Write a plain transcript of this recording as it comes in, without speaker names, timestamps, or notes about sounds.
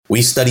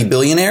We study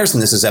billionaires,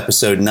 and this is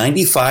episode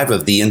 95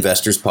 of the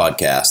Investors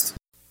Podcast.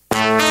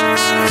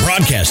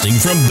 Broadcasting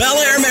from Bel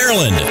Air,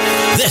 Maryland,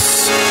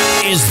 this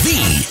is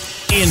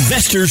the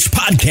Investors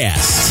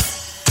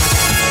Podcast.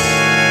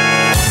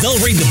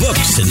 They'll read the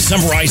books and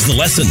summarize the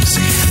lessons.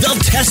 They'll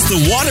test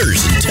the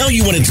waters and tell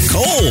you when it's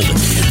cold.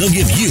 They'll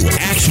give you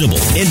actionable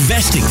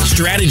investing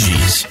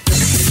strategies.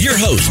 Your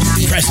host,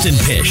 Preston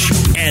Pish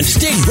and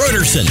Stig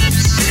Brodersen.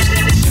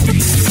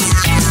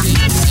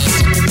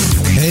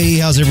 Hey,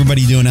 how's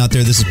everybody doing out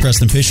there? This is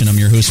Preston Pish, and I'm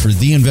your host for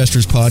the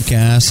Investors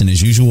Podcast. And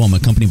as usual, I'm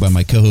accompanied by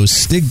my co-host,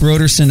 Stig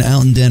Brodersen,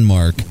 out in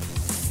Denmark.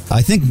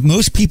 I think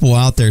most people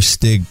out there,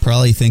 Stig,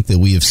 probably think that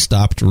we have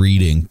stopped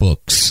reading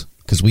books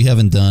because we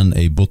haven't done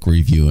a book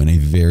review in a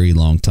very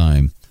long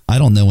time. I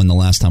don't know when the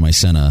last time I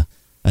sent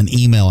an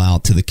email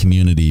out to the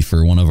community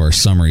for one of our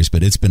summaries,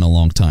 but it's been a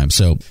long time.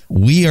 So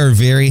we are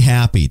very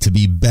happy to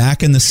be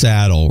back in the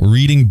saddle,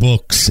 reading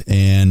books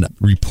and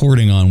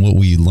reporting on what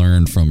we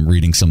learned from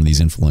reading some of these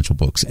influential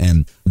books.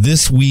 And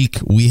this week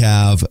we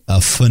have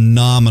a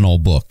phenomenal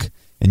book.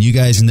 And you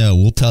guys know,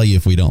 we'll tell you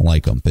if we don't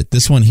like them. But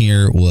this one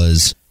here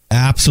was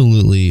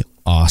absolutely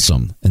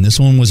awesome. And this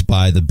one was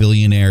by the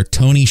billionaire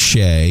Tony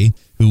Hsieh,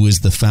 who is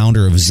the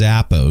founder of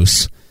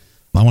Zappos.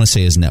 I want to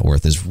say his net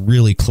worth is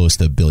really close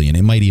to $1 billion.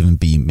 It might even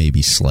be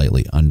maybe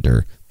slightly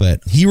under. But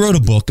he wrote a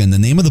book, and the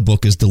name of the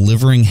book is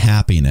Delivering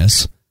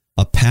Happiness,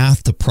 A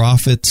Path to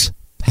Profits,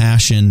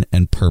 Passion,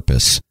 and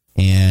Purpose.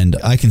 And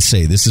I can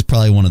say this is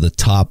probably one of the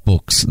top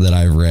books that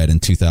I've read in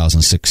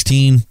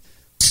 2016.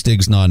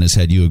 Stig's nodding his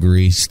head. You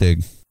agree,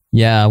 Stig?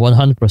 Yeah,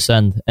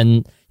 100%.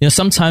 And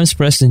sometimes,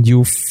 Preston,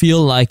 you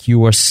feel like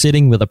you are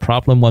sitting with a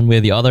problem one way or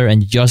the other,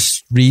 and you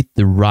just read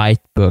the right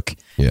book.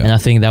 Yeah. And I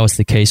think that was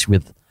the case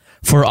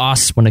for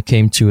us when it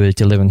came to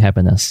Delivering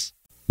Happiness.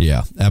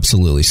 Yeah,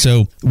 absolutely.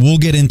 So we'll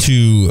get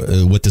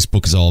into what this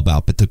book is all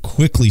about, but to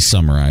quickly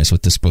summarize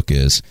what this book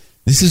is,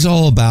 this is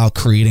all about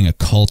creating a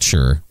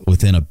culture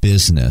within a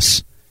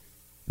business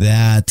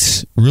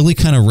that really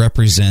kind of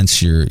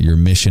represents your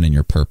mission and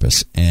your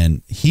purpose.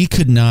 And he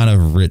could not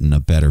have written a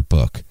better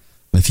book.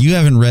 If you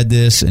haven't read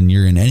this and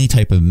you're in any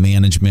type of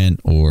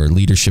management or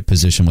leadership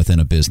position within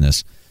a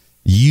business,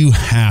 you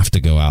have to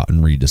go out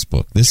and read this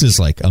book. This is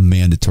like a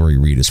mandatory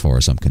read as far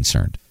as I'm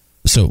concerned.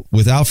 So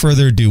without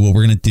further ado, what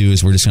we're going to do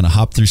is we're just going to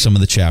hop through some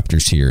of the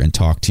chapters here and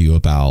talk to you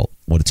about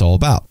what it's all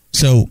about.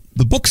 So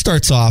the book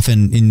starts off,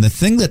 and the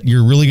thing that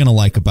you're really going to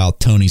like about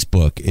Tony's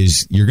book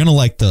is you're going to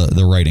like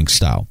the writing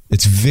style.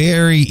 It's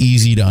very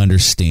easy to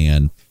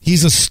understand.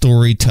 He's a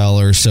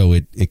storyteller, so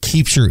it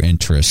keeps your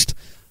interest.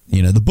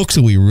 The books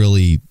that we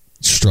really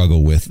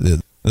struggle with,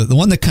 the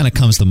one that kind of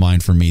comes to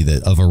mind for me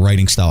that of a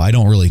writing style I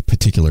don't really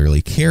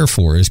particularly care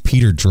for is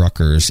Peter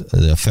Drucker's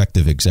The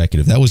Effective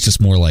Executive. That was just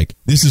more like,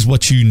 this is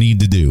what you need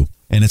to do.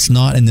 And it's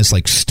not in this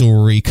like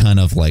story kind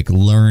of like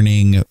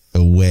learning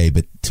way,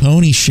 but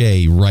Tony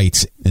Hsieh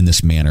writes in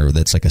this manner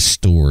that's like a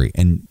story.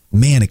 And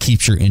man, it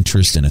keeps your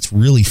interest and it's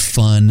really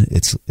fun.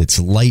 It's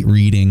light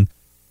reading.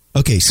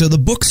 Okay, so the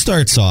book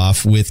starts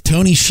off with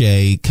Tony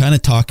Hsieh kind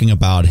of talking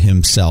about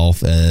himself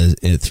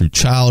through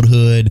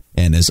childhood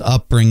and his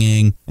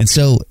upbringing. And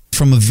so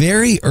from a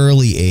very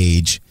early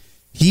age,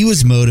 he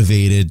was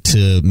motivated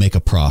to make a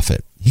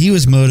profit. He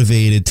was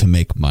motivated to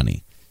make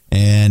money.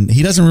 And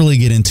he doesn't really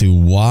get into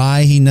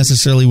why he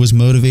necessarily was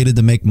motivated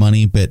to make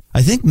money, but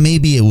I think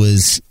maybe it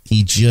was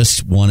he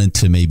just wanted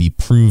to maybe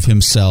prove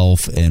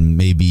himself and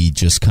maybe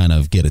just kind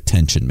of get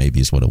attention, maybe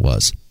is what it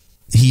was.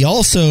 He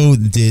also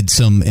did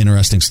some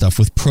interesting stuff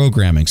with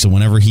programming. So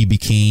whenever he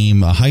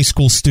became a high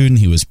school student,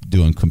 he was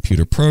doing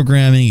computer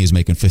programming. He was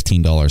making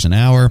 $15 an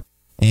hour.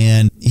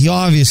 And he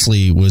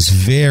obviously was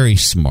very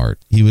smart.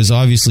 He was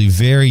obviously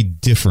very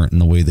different in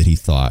the way that he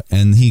thought.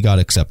 And he got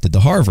accepted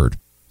to Harvard.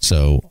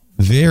 So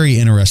very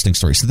interesting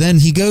story. So then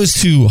he goes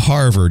to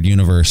Harvard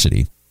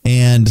University.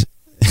 And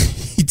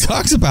he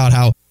talks about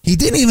how he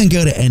didn't even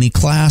go to any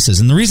classes.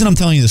 And the reason I'm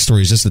telling you this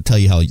story is just to tell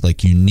you how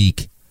like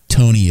unique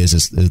Tony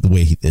is the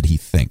way that he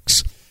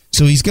thinks.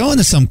 So he's going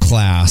to some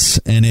class,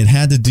 and it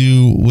had to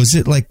do, was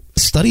it like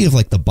study of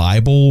like the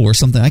Bible or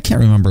something? I can't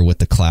remember what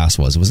the class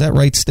was. Was that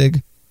right,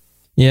 Stig?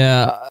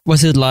 Yeah.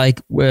 Was it like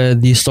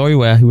the story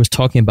where he was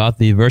talking about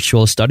the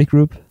virtual study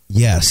group?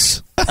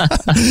 Yes.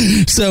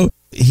 So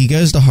he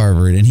goes to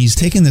Harvard, and he's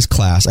taking this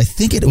class. I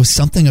think it was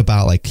something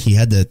about like he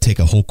had to take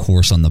a whole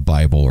course on the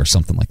Bible or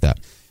something like that.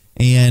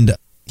 And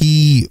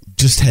he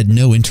just had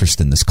no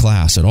interest in this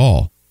class at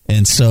all.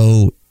 And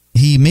so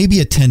he maybe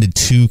attended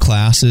 2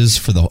 classes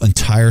for the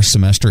entire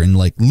semester and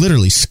like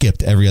literally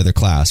skipped every other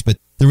class. But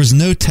there was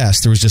no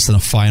test. There was just a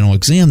final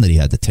exam that he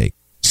had to take.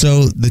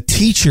 So the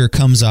teacher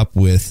comes up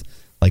with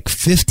like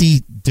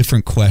 50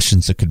 different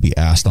questions that could be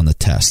asked on the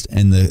test.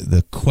 And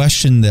the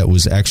question that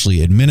was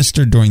actually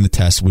administered during the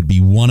test would be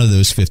one of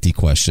those 50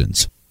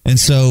 questions. And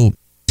so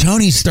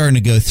Tony's starting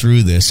to go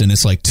through this, and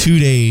it's like 2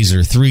 days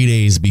or 3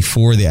 days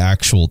before the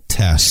actual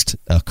test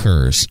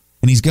occurs.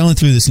 And he's going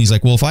through this, and he's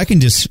like, well, if I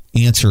can just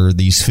answer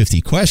these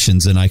 50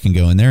 questions, then I can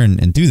go in there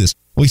and do this.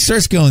 Well, he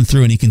starts going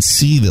through, and he can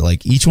see that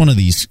like each one of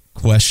these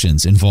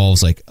questions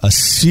involves like a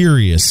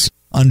serious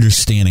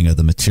understanding of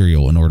the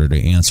material in order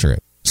to answer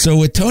it. So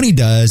what Tony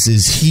does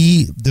is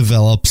he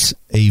develops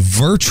a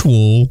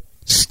virtual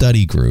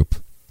study group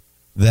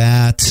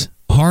that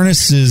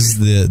harnesses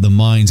the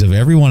minds of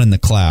everyone in the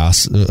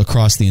class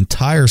across the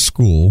entire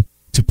school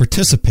to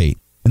participate.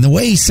 And the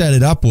way he set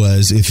it up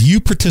was, if you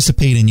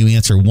participate and you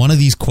answer one of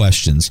these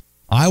questions,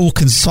 I will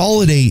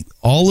consolidate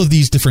all of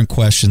these different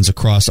questions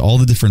across all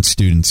the different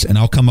students, and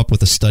I'll come up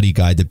with a study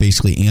guide that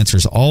basically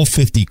answers all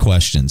 50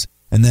 questions.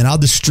 And then I'll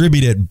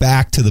distribute it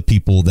back to the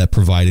people that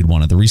provided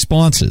one of the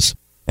responses.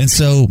 And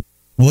so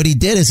what he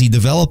did is he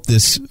developed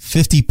this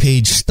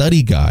 50-page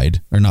study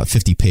guide, or not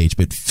 50-page,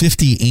 but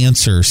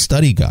 50-answer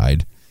study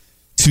guide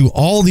to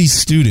all these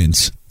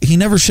students. He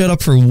never showed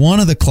up for one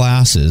of the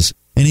classes,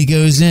 and he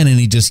goes in and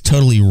he just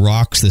totally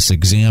rocks this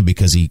exam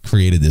because he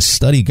created this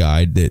study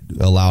guide that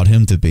allowed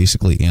him to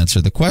basically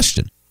answer the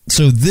question.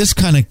 So this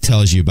kind of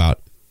tells you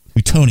about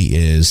who Tony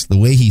is, the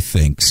way he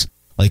thinks.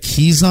 Like,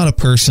 he's not a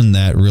person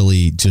that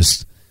really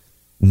just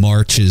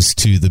marches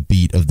to the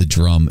beat of the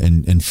drum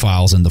and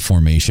files in the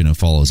formation and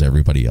follows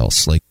everybody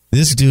else. Like,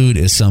 this dude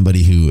is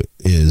somebody who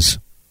is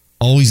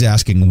always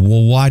asking,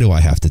 well, why do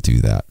I have to do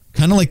that?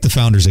 Kind of like the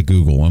founders of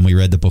Google when we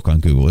read the book on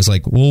Google. It's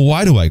like, well,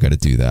 why do I got to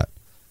do that?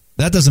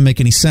 That doesn't make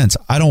any sense.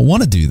 I don't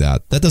want to do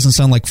that. That doesn't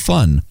sound like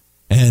fun.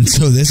 And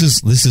so this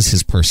is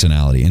his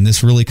personality, and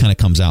this really kind of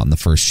comes out in the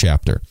first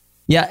chapter.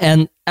 Yeah,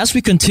 and as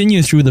we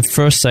continue through the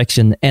first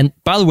section, and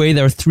by the way,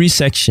 there are 3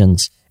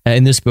 sections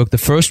in this book. The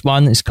first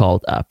one is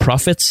called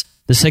Profits.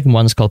 The second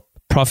one is called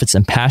Profits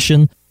and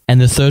Passion.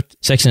 And the third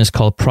section is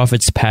called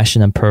Profits,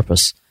 Passion, and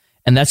Purpose.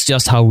 And that's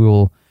just how we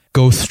will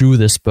go through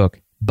this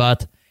book.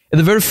 But in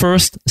the very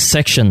first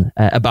section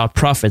about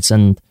profits,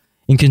 and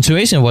in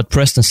continuation of what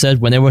Preston said,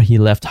 whenever he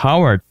left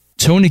Harvard,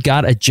 Tony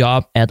got a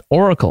job at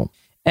Oracle.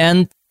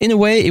 And in a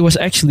way, it was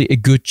actually a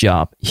good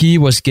job. He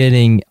was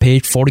getting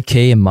paid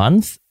 $40K a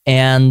month,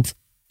 and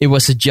it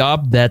was a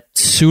job that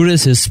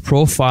suited his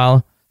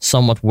profile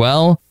somewhat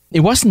well.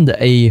 It wasn't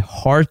a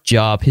hard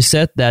job. He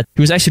said that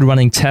he was actually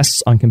running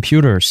tests on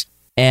computers,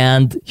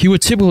 and he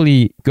would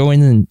typically go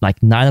in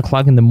like 9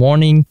 o'clock in the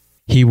morning.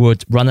 He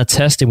would run a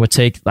test. It would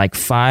take like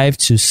 5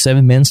 to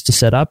 7 minutes to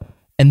set up.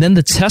 And then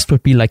the test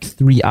would be like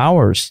 3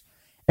 hours.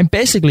 And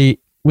basically,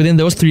 within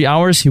those 3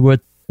 hours,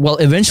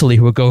 eventually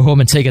he would go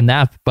home and take a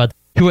nap. But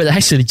he would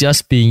actually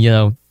just be,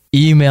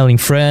 emailing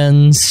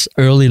friends,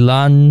 early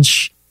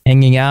lunch,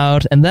 hanging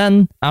out. And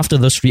then after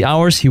those 3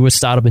 hours, he would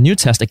start up a new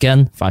test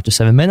again, 5 to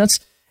 7 minutes,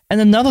 and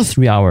another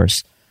 3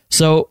 hours.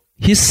 So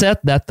he said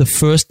that the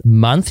first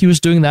month he was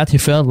doing that, he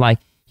felt like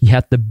he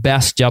had the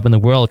best job in the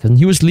world, because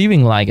he was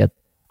leaving like at,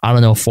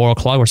 4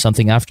 o'clock or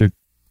something after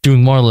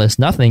doing more or less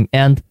nothing.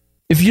 And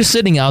if you're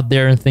sitting out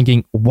there and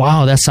thinking,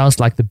 wow, that sounds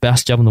like the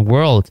best job in the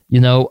world,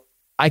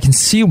 I can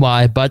see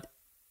why, but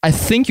I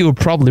think you would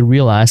probably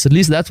realize, at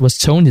least that's what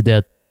Tony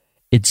did,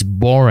 it's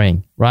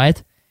boring,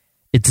 right?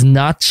 It's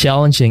not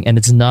challenging and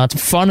it's not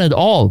fun at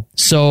all.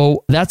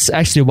 So that's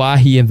actually why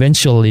he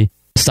eventually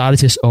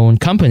started his own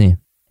company.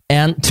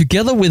 And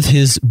together with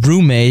his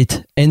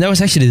roommate, and that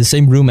was actually the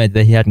same roommate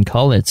that he had in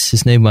college,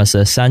 his name was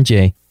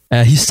Hsieh,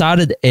 he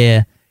started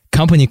a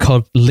company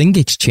called Link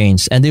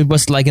Exchange, and it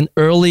was like an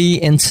early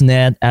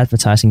internet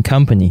advertising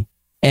company.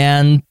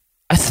 And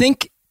I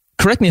think,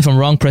 correct me if I'm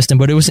wrong, Preston,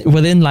 but it was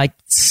within like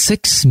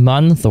 6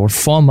 months or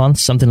 4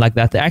 months, something like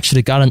that. They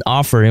actually got an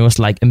offer. It was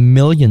like $1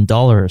 million.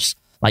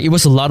 Like, it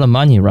was a lot of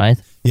money, right?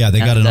 Yeah, they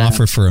got an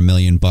offer for $1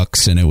 million,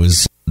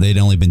 and they'd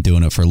only been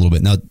doing it for a little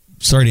bit. Now,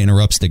 sorry to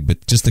interrupt, Stig,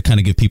 but just to kind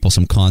of give people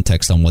some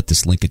context on what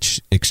this Link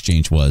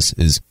Exchange was,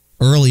 is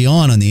early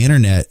on the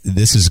internet,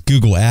 this is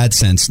Google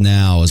AdSense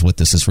now is what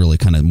this is really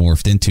kind of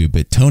morphed into.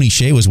 But Tony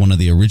Hsieh was one of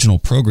the original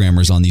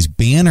programmers on these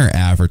banner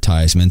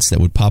advertisements that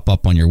would pop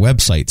up on your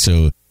website.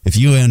 So if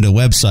you owned a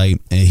website,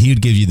 he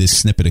would give you this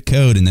snippet of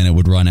code, and then it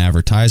would run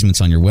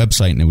advertisements on your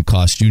website, and it would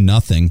cost you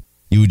nothing.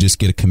 You would just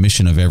get a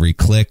commission of every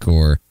click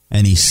or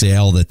any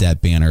sale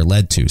that banner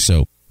led to.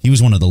 So he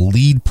was one of the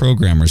lead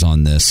programmers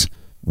on this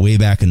way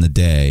back in the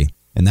day.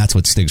 And that's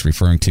what Stig's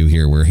referring to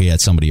here, where he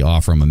had somebody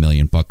offer him $1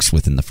 million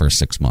within the first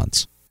 6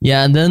 months.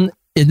 Yeah, and then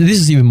this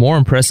is even more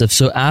impressive.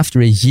 So after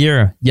a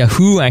year,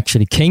 Yahoo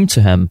actually came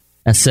to him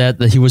and said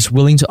that he was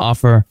willing to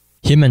offer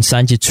him and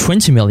Sanjay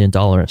 $20 million.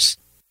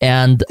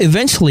 And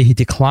eventually he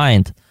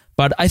declined.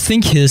 But I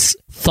think his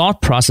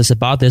thought process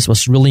about this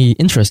was really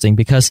interesting,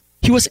 because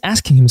he was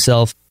asking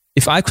himself,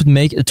 if I could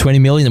make $20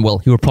 million, well,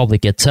 he would probably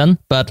get 10,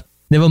 but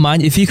never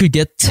mind, if he could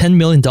get $10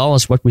 million,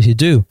 what would he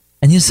do?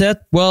 And he said,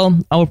 well,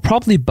 I would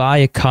probably buy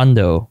a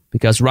condo,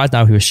 because right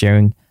now he was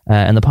sharing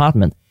an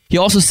apartment. He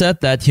also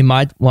said that he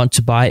might want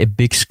to buy a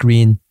big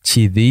screen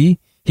TV.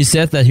 He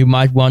said that he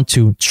might want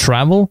to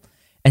travel.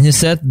 And he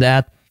said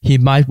that he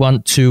might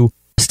want to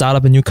start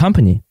up a new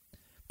company.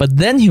 But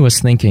then he was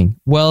thinking,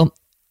 well,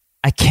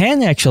 I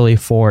can actually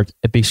afford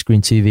a big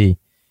screen TV,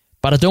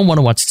 but I don't want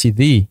to watch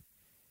TV.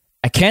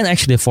 I can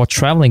actually afford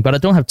traveling, but I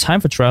don't have time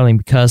for traveling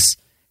because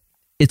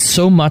it's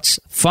so much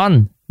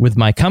fun with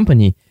my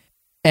company.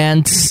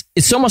 And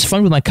it's so much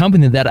fun with my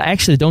company that I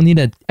actually don't need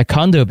a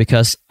condo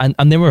because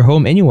I'm never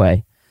home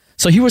anyway.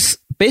 So he was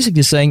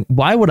basically saying,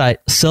 why would I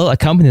sell a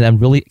company that I'm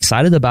really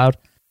excited about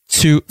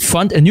to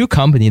fund a new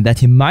company that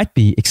he might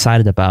be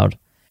excited about?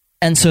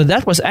 And so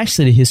that was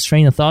actually his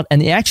train of thought.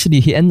 And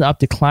he ended up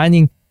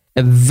declining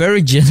a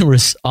very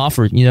generous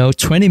offer,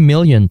 $20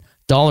 million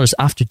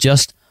after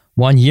just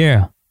 1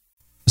 year.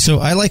 So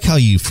I like how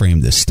you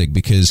framed this, Stig,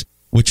 because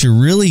what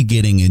you're really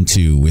getting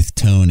into with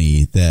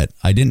Tony that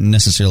I didn't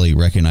necessarily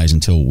recognize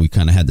until we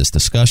kind of had this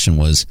discussion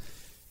was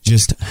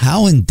just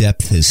how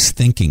in-depth his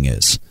thinking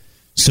is.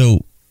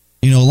 So,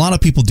 a lot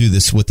of people do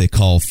this, what they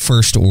call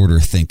first order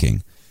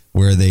thinking,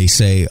 where they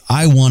say,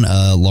 I want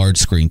a large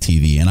screen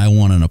TV and I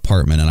want an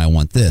apartment and I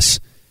want this.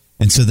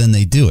 And so then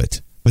they do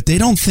it. But they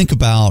don't think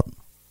about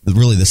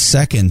really the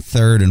second,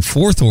 third, and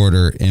fourth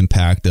order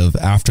impact of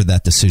after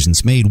that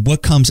decision's made.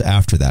 What comes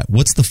after that?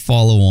 What's the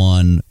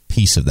follow-on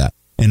piece of that?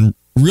 And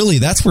really,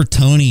 that's where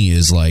Tony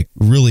is like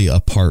really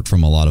apart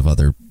from a lot of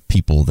other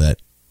people that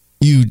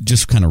you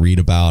just kind of read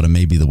about and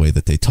maybe the way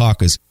that they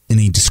talk is, and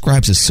he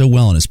describes this so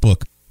well in his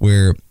book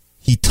where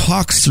he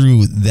talks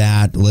through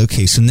that.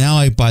 Okay, so now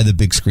I buy the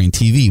big screen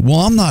TV.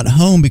 Well, I'm not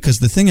home because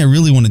the thing I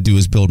really want to do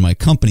is build my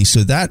company.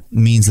 So that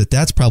means that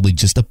that's probably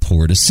just a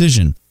poor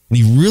decision. And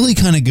he really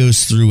kind of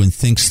goes through and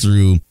thinks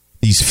through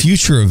these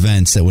future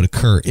events that would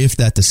occur if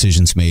that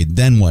decision's made.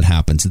 Then what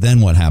happens?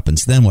 Then what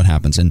happens? Then what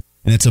happens? And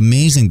it's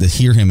amazing to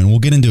hear him. And we'll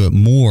get into it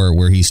more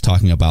where he's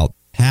talking about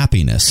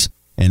happiness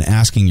and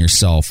asking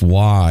yourself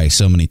why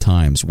so many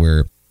times,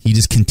 where he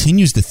just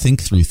continues to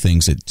think through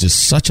things at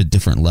just such a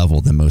different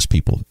level than most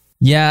people.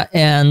 Yeah,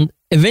 and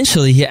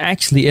eventually he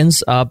actually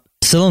ends up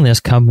selling this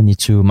company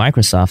to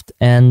Microsoft.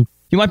 And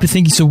you might be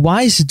thinking, so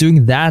why is he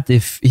doing that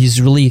if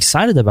he's really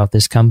excited about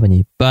this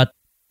company? But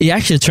it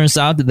actually turns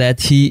out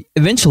that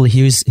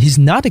he's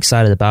not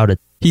excited about it.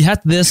 He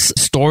had this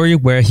story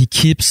where he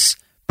keeps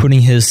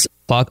putting his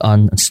clock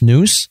on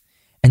snooze.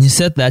 And he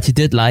said that he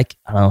did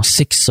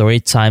 6 or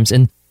 8 times.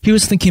 And he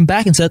was thinking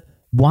back and said,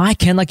 why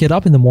can't I get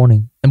up in the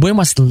morning? And when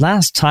was the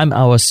last time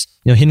I was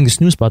hitting the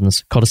snooze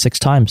buttons, called it 6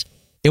 times?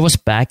 It was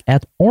back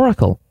at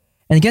Oracle.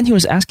 And again, he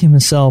was asking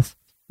himself,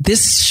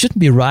 this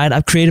shouldn't be right.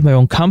 I've created my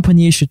own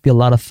company. It should be a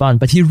lot of fun.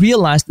 But he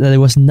realized that it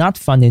was not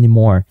fun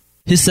anymore.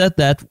 He said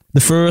that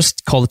the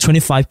first, called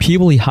 25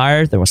 people he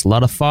hired, there was a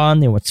lot of fun.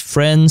 They were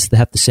friends. They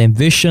had the same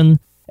vision.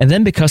 And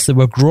then because they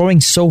were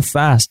growing so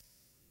fast,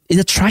 it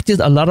attracted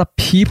a lot of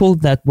people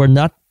that were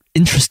not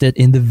interested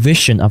in the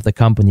vision of the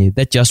company,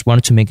 that just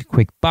wanted to make a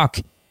quick buck.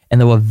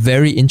 And they were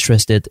very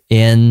interested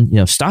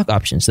in stock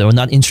options. They were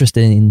not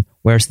interested in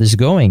where's this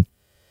going.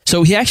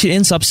 So he actually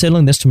ends up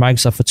selling this to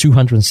Microsoft for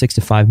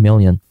 $265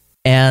 million.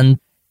 And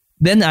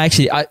then I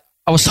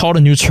was taught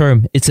a new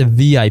term. It's a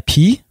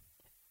VIP,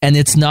 and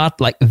it's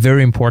not like a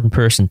very important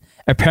person.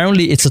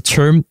 Apparently, it's a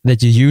term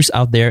that you use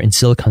out there in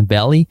Silicon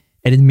Valley,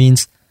 and it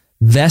means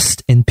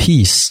vest in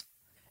peace.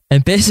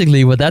 And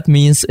basically what that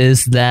means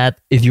is that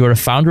if you're a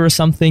founder or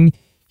something,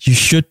 you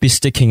should be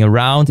sticking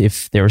around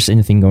if there's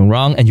anything going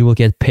wrong, and you will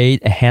get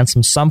paid a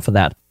handsome sum for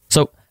that.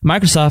 So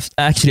Microsoft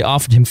actually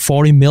offered him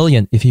 $40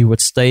 million if he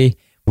would stay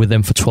with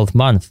them for 12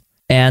 months.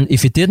 And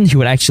if he didn't, he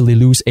would actually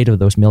lose 8 of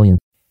those million.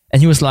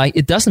 And he was like,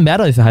 it doesn't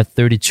matter if I have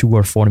 $32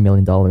 or $40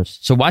 million.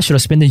 So why should I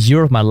spend a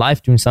year of my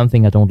life doing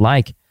something I don't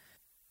like?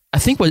 I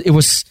think it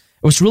was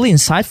really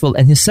insightful.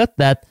 And he said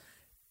that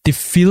the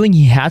feeling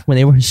he had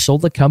whenever he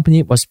sold the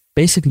company was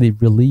basically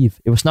relief.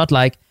 It was not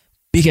like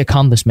big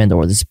accomplishment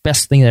or this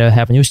best thing that ever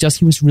happened. It was just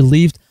he was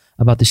relieved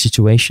about the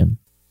situation.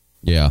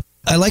 Yeah.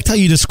 I liked how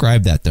you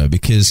described that, though,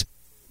 because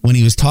when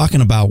he was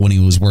talking about when he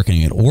was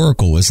working at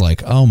Oracle, it was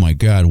like, oh my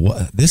God,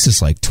 this is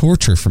like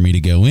torture for me to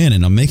go in,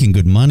 and I'm making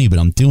good money, but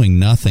I'm doing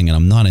nothing and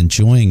I'm not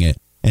enjoying it.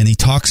 And he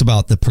talks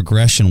about the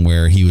progression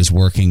where he was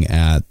working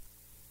at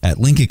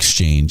Link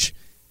Exchange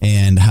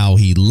and how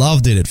he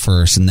loved it at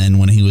first. And then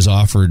when he was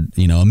offered,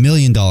 $1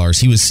 million,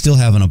 he was still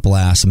having a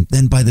blast. And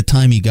then by the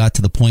time he got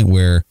to the point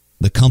where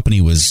the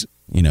company was,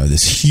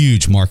 this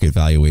huge market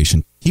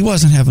valuation, he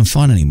wasn't having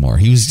fun anymore.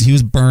 He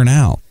was burnt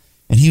out.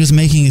 And he was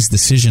making his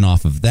decision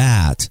off of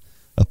that,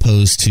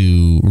 opposed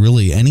to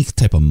really any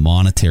type of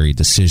monetary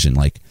decision.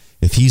 Like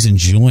if he's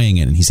enjoying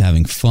it and he's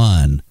having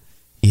fun,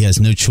 he has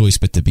no choice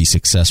but to be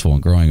successful in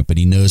growing it. But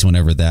he knows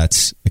whenever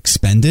that's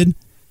expended and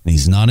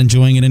he's not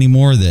enjoying it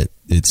anymore, that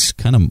it's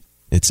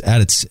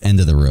at its end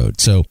of the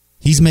road. So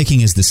he's making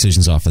his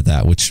decisions off of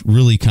that, which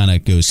really kind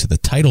of goes to the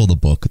title of the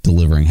book,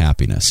 Delivering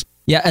Happiness.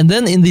 Yeah, and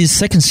then in the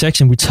second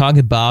section, we talk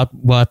about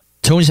what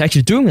Tony's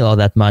actually doing with all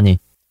that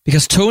money.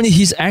 Because Tony,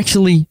 he's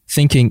actually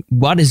thinking,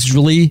 what is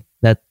really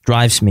that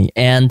drives me?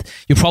 And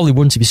you probably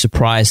wouldn't be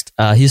surprised.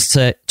 He's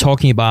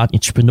talking about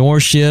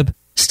entrepreneurship,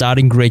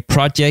 starting great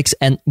projects.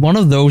 And one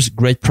of those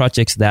great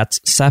projects, that's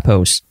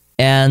Zappos.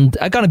 And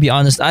I got to be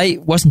honest, I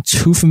wasn't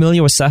too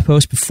familiar with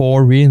Zappos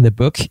before reading the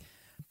book.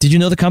 Did you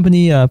know the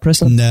company,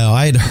 Preston? No,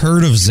 I had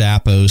heard of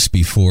Zappos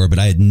before, but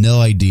I had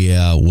no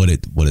idea what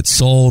it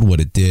sold, what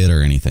it did,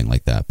 or anything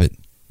like that. But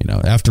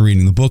after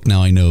reading the book,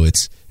 now I know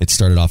it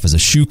started off as a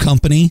shoe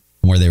company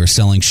where they were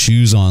selling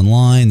shoes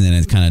online, and then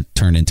it kind of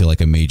turned into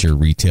like a major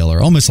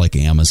retailer, almost like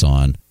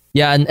Amazon.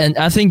 Yeah, and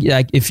I think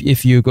like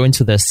if you go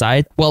into their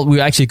site, well,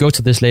 we'll actually go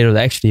to this later.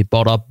 They're actually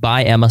bought up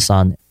by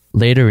Amazon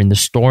later in the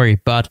story,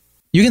 but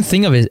you can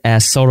think of it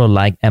as sort of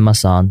like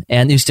Amazon.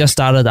 And it's just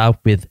started out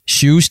with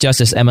shoes,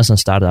 just as Amazon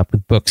started out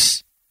with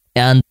books.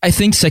 And I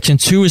think section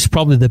 2 is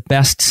probably the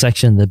best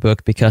section in the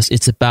book because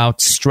it's about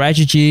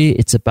strategy,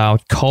 it's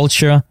about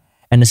culture,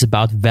 and it's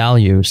about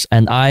values.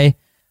 And I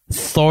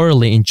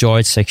thoroughly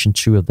enjoyed section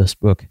 2 of this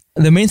book.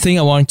 The main thing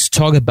I wanted to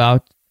talk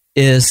about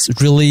is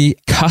really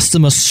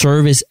customer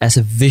service as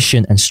a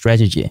vision and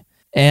strategy.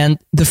 And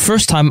the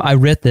first time I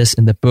read this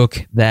in the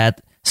book,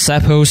 that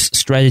Zappos'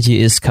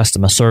 strategy is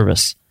customer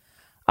service,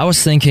 I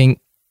was thinking,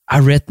 I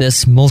read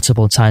this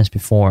multiple times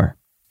before,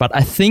 but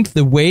I think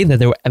the way that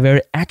they were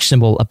very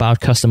actionable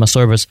about customer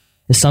service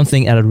is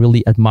something that I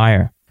really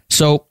admire.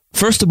 So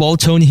first of all,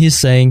 Tony, he's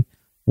saying,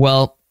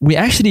 well, we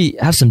actually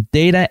have some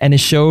data and it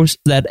shows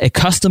that a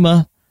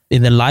customer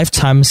in the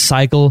lifetime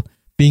cycle,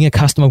 being a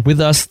customer with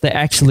us, they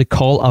actually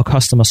call our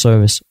customer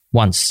service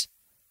once.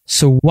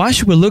 So why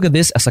should we look at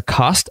this as a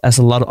cost, as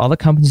a lot of other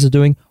companies are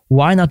doing?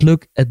 Why not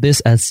look at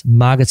this as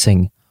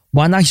marketing?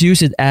 Why not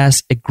use it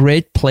as a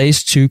great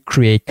place to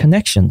create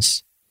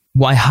connections?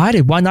 Why hide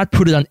it? Why not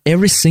put it on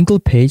every single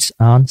page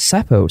on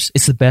Zappos?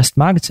 It's the best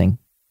marketing.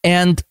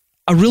 And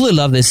I really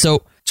love this.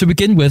 So to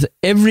begin with,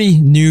 every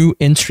new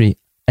entry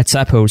at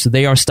Zappos,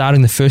 they are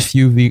starting the first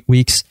few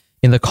weeks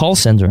in the call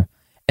center,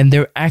 and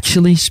they're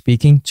actually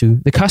speaking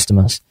to the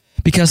customers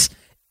because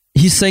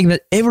he's saying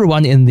that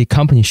everyone in the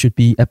company should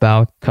be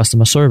about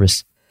customer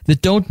service. They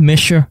don't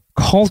measure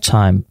call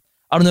time.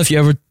 I don't know if you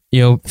ever,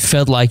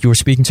 felt like you were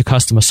speaking to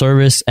customer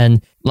service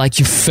and like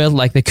you felt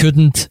like they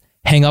couldn't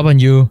hang up on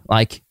you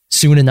like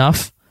soon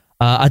enough.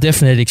 I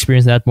definitely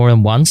experienced that more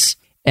than once.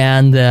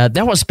 And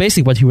that was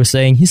basically what he was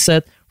saying. He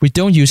said, we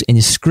don't use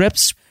any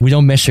scripts, we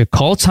don't measure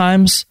call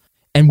times,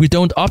 and we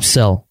don't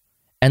upsell.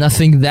 And I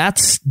think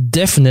that's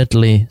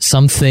definitely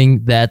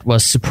something that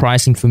was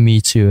surprising for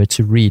me to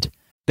read.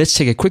 Let's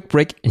take a quick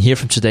break and hear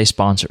from today's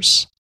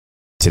sponsors.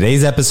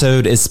 Today's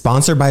episode is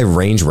sponsored by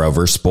Range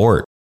Rover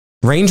Sport.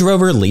 Range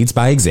Rover leads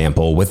by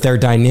example with their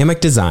dynamic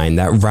design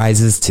that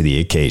rises to the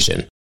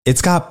occasion.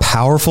 It's got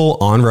powerful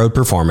on-road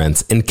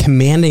performance and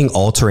commanding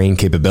all-terrain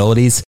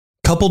capabilities,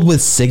 coupled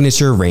with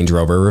signature Range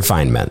Rover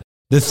refinement.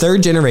 The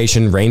third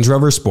generation Range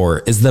Rover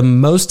Sport is the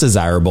most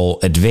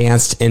desirable,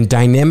 advanced, and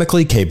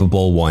dynamically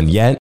capable one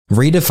yet,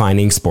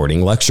 redefining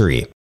sporting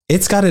luxury.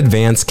 It's got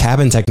advanced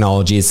cabin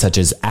technologies such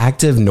as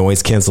active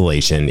noise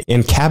cancellation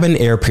and cabin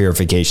air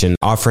purification,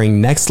 offering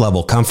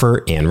next-level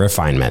comfort and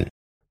refinement.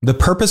 The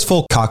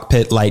purposeful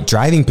cockpit-like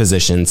driving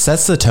position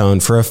sets the tone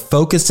for a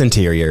focused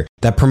interior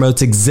that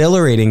promotes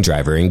exhilarating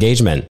driver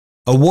engagement.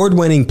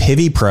 Award-winning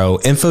Pivi Pro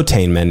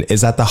infotainment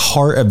is at the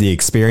heart of the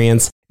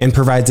experience and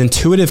provides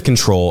intuitive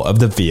control of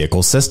the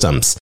vehicle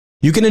systems.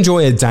 You can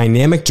enjoy a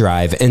dynamic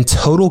drive and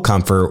total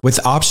comfort with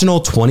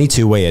optional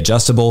 22-way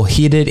adjustable,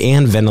 heated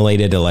and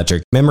ventilated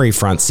electric memory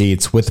front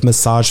seats with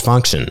massage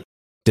function.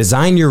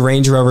 Design your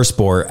Range Rover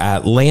Sport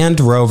at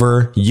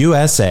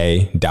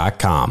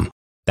LandRoverUSA.com.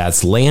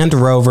 That's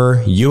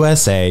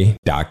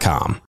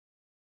LandRoverUSA.com.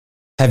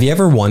 Have you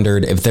ever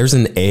wondered if there's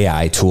an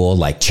AI tool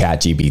like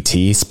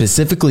ChatGPT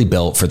specifically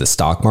built for the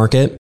stock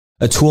market?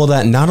 A tool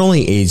that not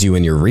only aids you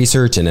in your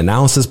research and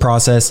analysis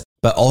process,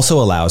 but also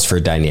allows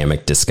for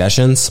dynamic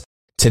discussions?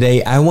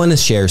 Today, I want to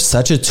share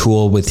such a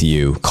tool with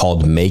you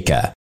called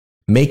Meka.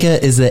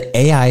 Meka is the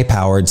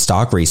AI-powered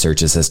stock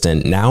research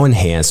assistant now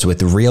enhanced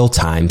with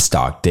real-time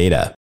stock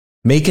data.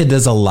 Meka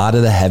does a lot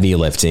of the heavy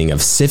lifting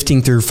of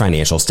sifting through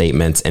financial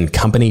statements and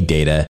company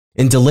data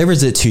and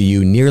delivers it to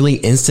you nearly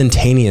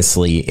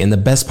instantaneously, and the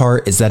best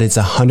part is that it's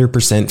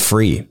 100%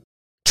 free.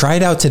 Try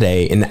it out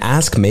today and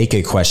ask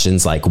Meka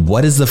questions like,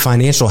 what is the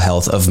financial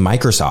health of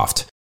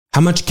Microsoft?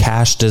 How much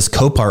cash does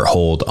Copart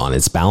hold on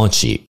its balance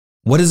sheet?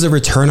 What is the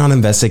return on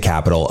invested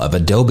capital of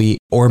Adobe,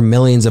 or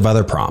millions of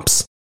other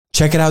prompts?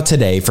 Check it out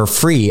today for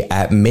free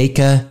at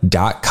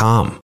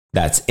Meka.com.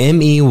 That's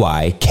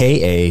MEYKA.com.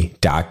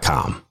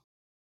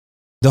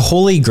 The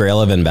Holy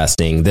Grail of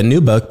Investing, the new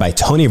book by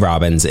Tony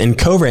Robbins and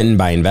co-written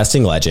by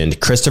investing legend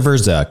Christopher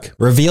Zook,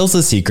 reveals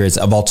the secrets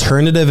of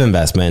alternative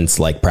investments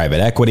like private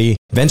equity,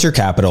 venture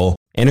capital,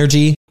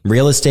 energy,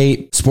 real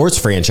estate, sports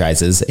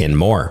franchises, and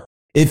more.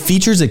 It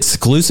features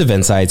exclusive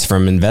insights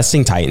from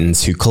investing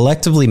titans who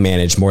collectively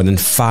manage more than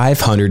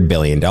 $500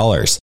 billion,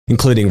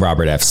 including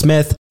Robert F.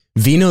 Smith,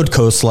 Vinod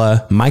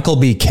Khosla, Michael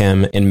B.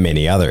 Kim, and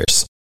many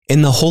others.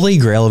 In the Holy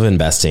Grail of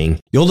Investing,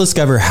 you'll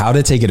discover how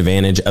to take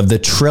advantage of the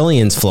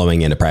trillions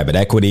flowing into private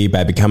equity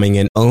by becoming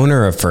an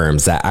owner of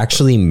firms that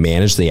actually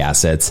manage the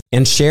assets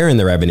and share in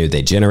the revenue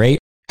they generate,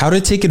 how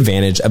to take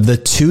advantage of the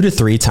 2 to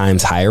 3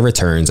 times higher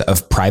returns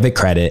of private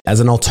credit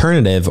as an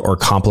alternative or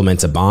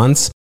complement to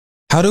bonds,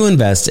 how to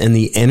invest in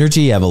the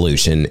energy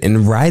evolution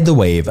and ride the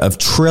wave of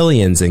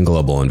trillions in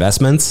global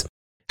investments,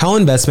 how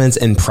investments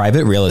in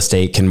private real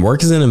estate can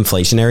work as an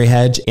inflationary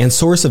hedge and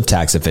source of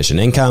tax-efficient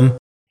income,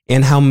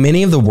 and how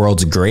many of the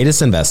world's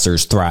greatest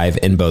investors thrive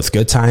in both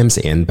good times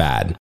and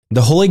bad.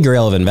 The Holy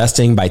Grail of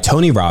Investing by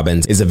Tony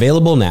Robbins is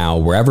available now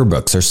wherever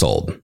books are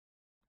sold.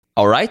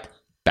 All right,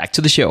 back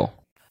to the show.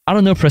 I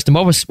don't know, Preston,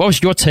 what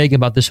was your take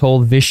about this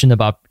whole vision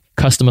about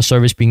customer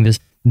service being the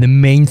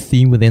main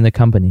theme within the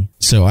company?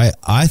 So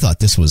I thought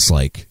this was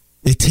like,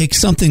 it takes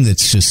something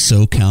that's just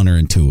so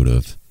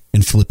counterintuitive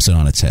and flips it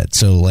on its head.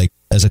 So like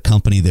as a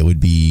company that would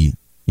be,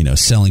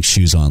 selling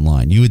shoes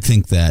online, you would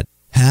think that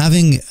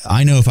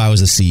I know if I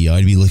was a CEO,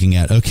 I'd be looking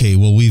at, okay,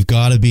 well, we've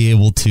got to be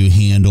able to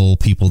handle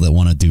people that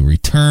want to do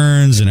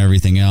returns and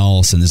everything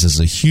else. And this is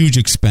a huge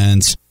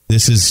expense.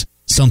 This is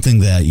something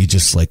that you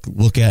just like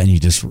look at and you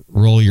just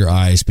roll your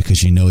eyes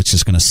because it's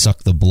just going to suck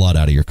the blood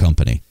out of your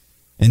company.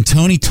 And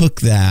Tony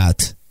took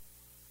that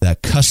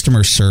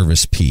customer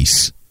service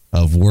piece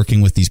of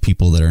working with these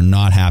people that are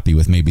not happy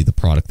with maybe the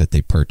product that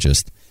they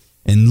purchased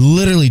and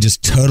literally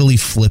just totally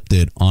flipped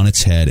it on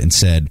its head and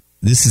said,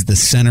 this is the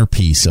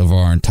centerpiece of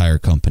our entire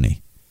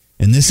company.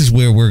 And this is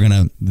where we're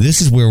going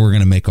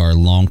to make our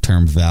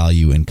long-term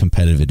value and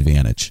competitive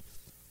advantage.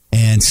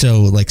 And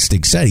so like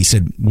Stig said, he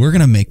said, we're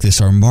going to make this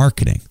our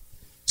marketing.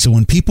 So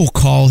when people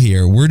call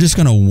here, we're just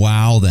going to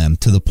wow them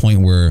to the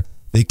point where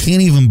they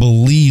can't even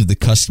believe the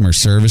customer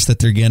service that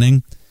they're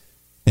getting.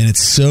 And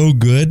it's so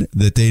good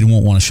that they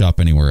won't want to shop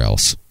anywhere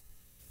else.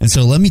 And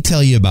so let me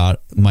tell you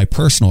about my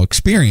personal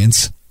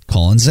experience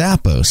calling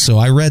Zappos. So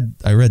I read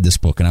this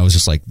book and I was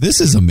just like,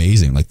 this is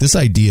amazing. Like this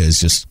idea is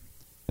just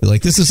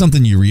like, this is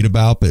something you read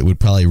about, but it would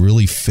probably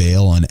really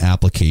fail on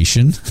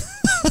application.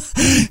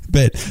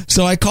 But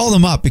so I called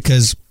him up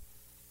because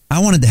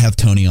I wanted to have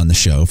Tony on the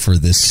show for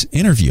this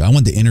interview. I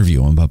wanted to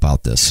interview him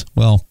about this.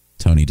 Well,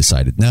 Tony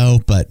decided no,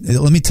 but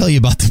let me tell you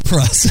about the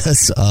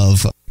process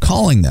of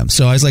calling them.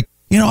 So I was like,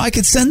 I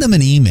could send them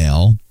an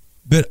email,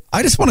 but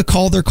I just want to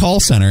call their call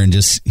center and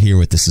just hear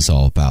what this is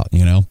all about,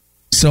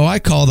 So I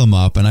call them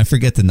up, and I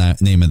forget the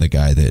name of the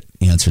guy that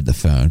answered the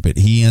phone, but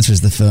he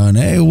answers the phone,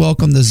 hey,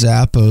 welcome to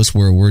Zappos,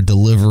 where we're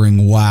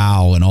delivering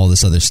wow and all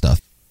this other stuff.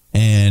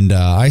 And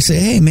I say,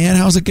 hey, man,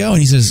 how's it going?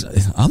 He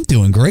says, I'm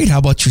doing great. How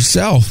about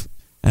yourself?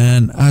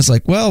 And I was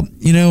like, well,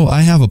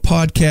 I have a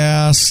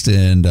podcast,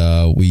 and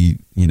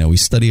we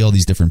study all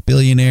these different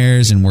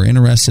billionaires, and we're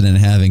interested in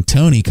having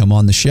Tony come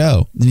on the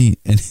show. And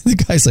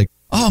the guy's like,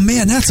 oh,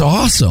 man, that's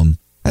awesome.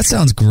 That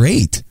sounds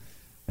great.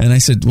 And I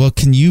said, well,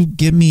 can you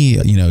give me,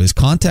 his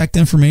contact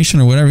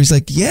information or whatever? He's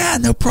like, yeah,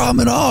 no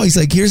problem at all. He's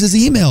like, here's his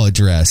email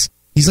address.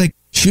 He's like,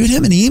 shoot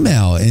him an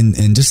email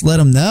and just let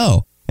him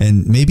know.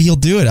 And maybe he'll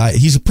do it.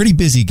 He's a pretty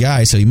busy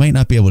guy, so he might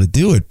not be able to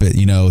do it, but,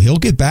 he'll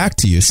get back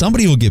to you.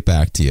 Somebody will get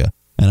back to you.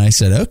 And I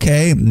said,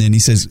 okay. And then he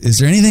says, is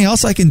there anything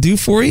else I can do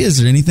for you? Is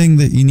there anything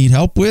that you need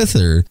help with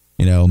or,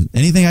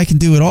 anything I can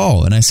do at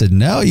all? And I said,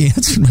 no, you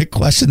answered my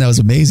question. That was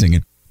amazing.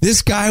 And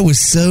this guy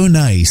was so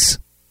nice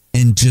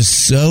and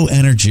just so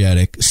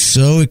energetic,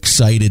 so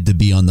excited to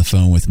be on the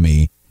phone with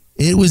me.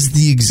 It was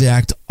the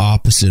exact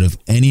opposite of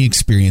any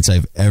experience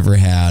I've ever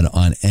had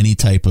on any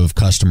type of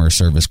customer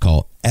service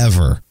call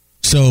ever.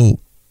 So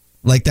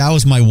like that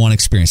was my one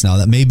experience. Now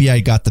that maybe I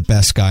got the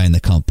best guy in the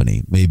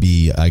company.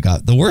 Maybe I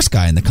got the worst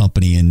guy in the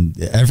company and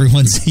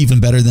everyone's even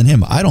better than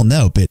him. I don't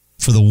know. But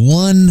for the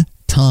one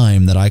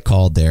time that I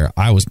called there,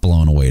 I was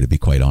blown away, to be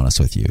quite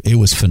honest with you. It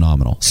was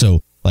phenomenal.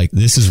 So like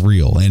this is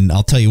real. And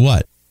I'll tell you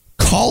what,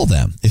 call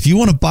them. If you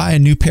want to buy a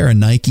new pair of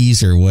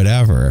Nikes or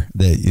whatever,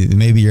 that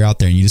maybe you're out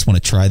there and you just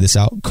want to try this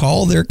out,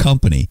 call their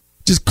company.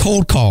 Just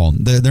cold call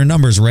them. Their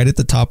number's right at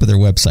the top of their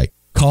website.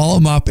 Call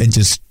them up and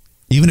just,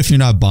 even if you're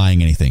not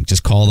buying anything,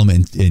 just call them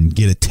and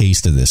get a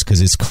taste of this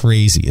because it's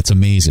crazy. It's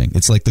amazing.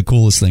 It's like the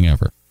coolest thing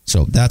ever.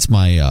 So that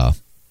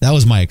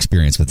was my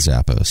experience with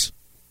Zappos.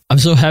 I'm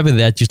so happy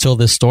that you told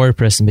this story,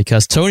 Preston,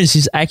 because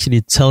Tony's actually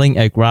telling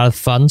a rather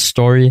fun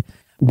story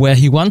where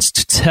he wants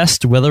to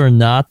test whether or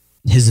not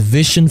his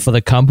vision for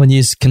the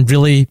companies can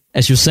really,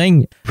 as you're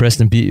saying,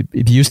 Preston, be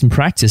used in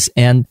practice.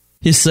 And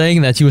he's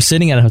saying that he was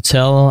sitting at a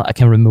hotel, I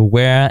can't remember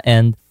where,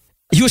 and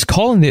he was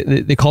calling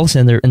the call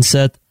center and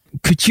said,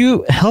 could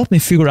you help me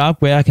figure out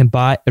where I can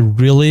buy a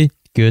really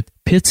good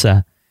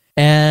pizza?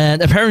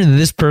 And apparently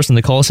this person,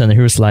 the call center,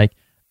 he was like,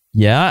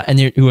 yeah. And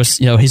he was,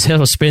 his head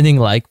was spinning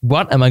like,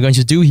 what am I going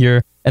to do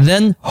here? And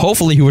then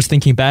hopefully he was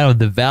thinking back of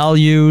the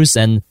values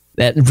and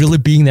that really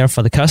being there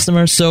for the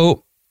customer.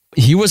 So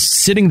he was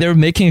sitting there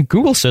making a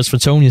Google search for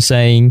Tony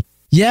saying,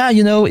 yeah,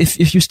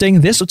 if you're staying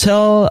in this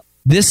hotel,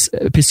 this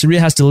pizzeria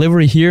has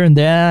delivery here and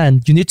there,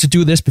 and you need to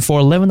do this before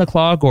 11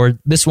 o'clock or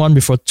this one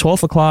before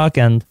 12 o'clock.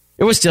 And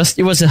it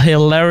was a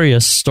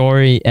hilarious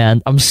story.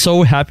 And I'm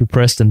so happy,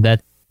 Preston,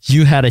 that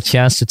you had a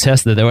chance to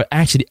test that they were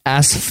actually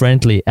as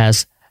friendly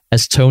as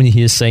Tony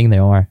he is saying they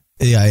are.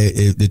 Yeah,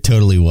 it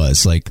totally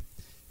was. Like,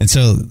 and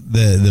so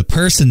the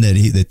person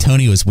that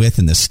Tony was with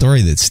in the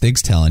story that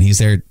Stig's telling, he's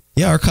there.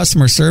 Yeah, our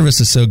customer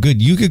service is so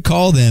good. You could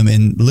call them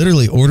and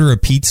literally order a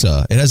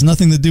pizza. It has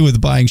nothing to do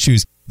with buying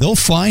shoes. They'll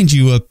find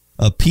you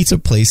a pizza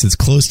place that's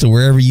close to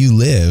wherever you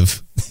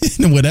live,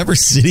 in whatever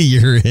city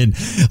you're in.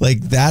 Like,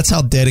 that's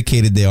how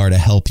dedicated they are to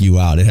help you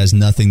out. It has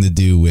nothing to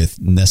do with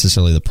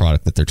necessarily the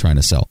product that they're trying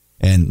to sell.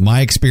 And my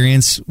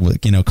experience,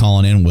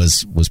 calling in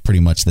was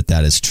pretty much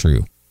that is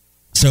true.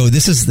 So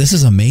this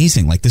is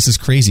amazing. Like, this is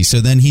crazy.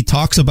 So then he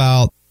talks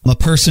about a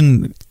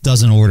person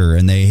does an order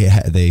and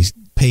they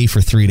pay for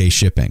 3-day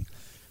shipping.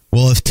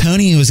 Well, if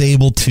Tony was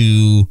able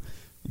to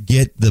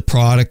get the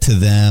product to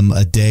them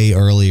a day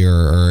earlier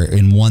or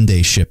in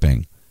 1-day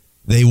shipping,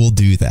 they will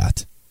do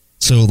that.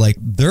 So like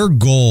their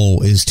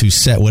goal is to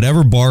set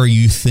whatever bar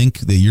you think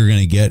that you're going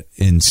to get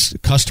in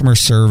customer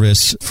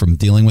service from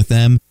dealing with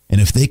them.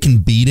 And if they can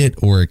beat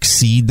it or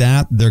exceed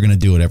that, they're going to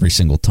do it every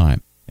single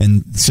time.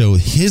 And so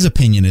his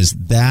opinion is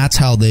that's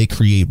how they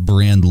create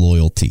brand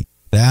loyalty.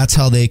 That's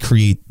how they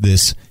create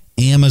this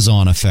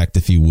Amazon effect,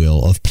 if you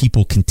will, of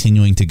people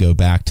continuing to go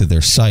back to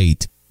their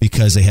site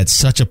because they had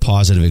such a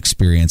positive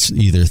experience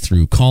either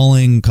through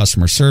calling,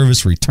 customer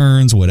service,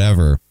 returns,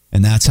 whatever.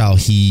 And that's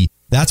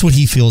what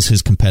he feels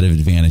his competitive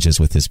advantage is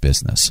with his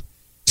business.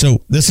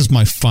 So this is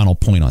my final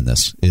point on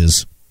this,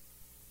 is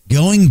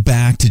going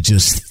back to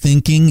just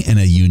thinking in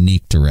a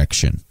unique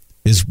direction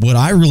is what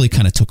I really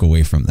kind of took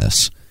away from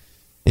this.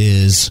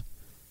 Is,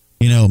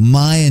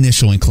 my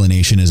initial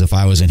inclination is, if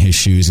I was in his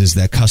shoes, is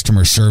that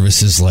customer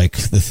service is like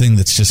the thing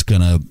that's just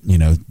going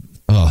to,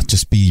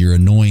 just be your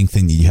annoying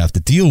thing that you have to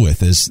deal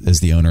with as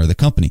the owner of the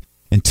company.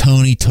 And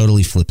Tony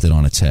totally flipped it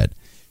on its head.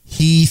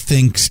 He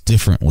thinks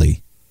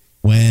differently.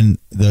 When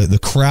the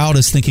crowd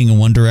is thinking in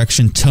one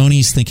direction,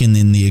 Tony's thinking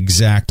in the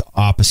exact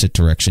opposite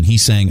direction.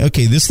 He's saying,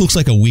 okay, this looks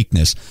like a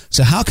weakness.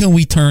 So how can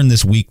we turn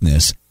this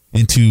weakness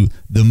into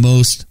the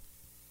most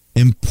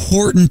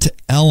important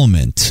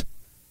element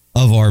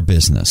of our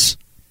business?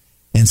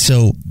 And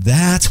so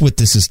that's what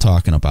this is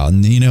talking about.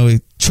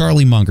 And,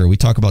 Charlie Munger, we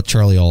talk about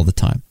Charlie all the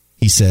time.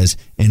 He says,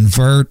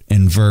 invert,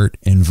 invert,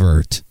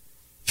 invert.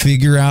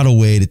 Figure out a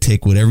way to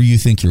take whatever you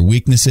think your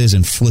weakness is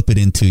and flip it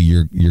into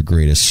your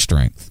greatest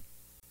strength.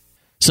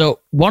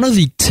 So one of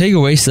the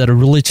takeaways that I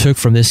really took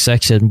from this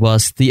section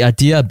was the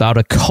idea about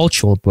a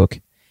cultural book.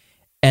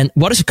 And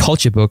what is a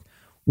culture book?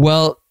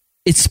 Well,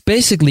 it's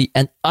basically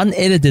an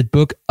unedited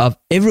book of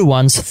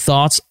everyone's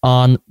thoughts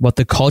on what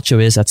the culture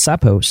is at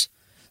Zappos.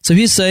 So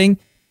he's saying,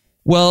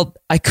 well,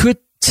 I could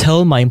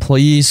tell my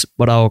employees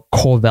what our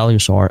core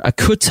values are. I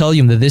could tell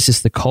them that this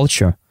is the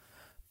culture,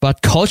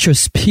 but culture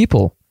is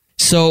people.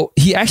 So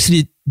he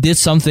actually did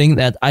something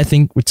that I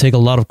think would take a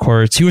lot of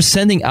courage. He was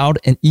sending out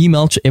an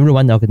email to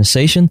everyone in the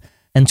organization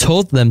and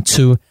told them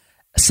to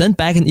send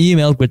back an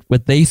email with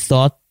what they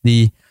thought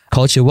the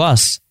culture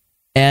was.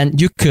 And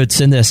you could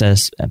send this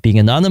as being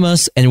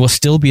anonymous and it will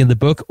still be in the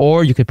book,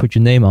 or you could put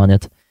your name on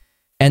it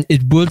and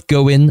it would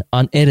go in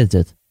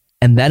unedited.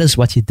 And that is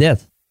what he did.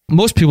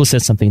 Most people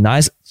said something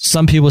nice.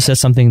 Some people said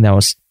something that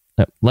was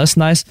less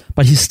nice,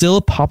 but he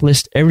still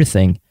published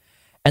everything.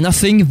 And I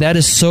think that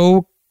is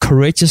so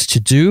courageous to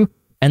do.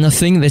 And I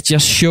think that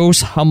just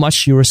shows how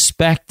much you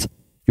respect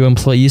your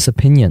employees'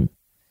 opinion.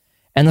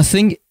 And I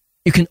think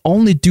you can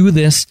only do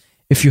this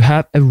if you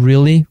have a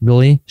really,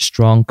 really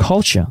strong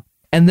culture.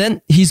 And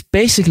then he's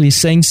basically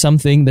saying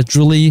something that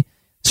really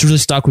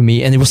stuck with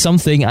me. And it was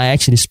something I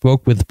actually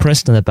spoke with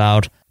Preston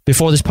about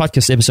before this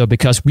podcast episode,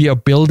 because we are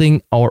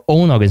building our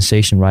own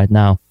organization right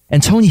now.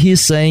 And Tony, he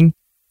is saying,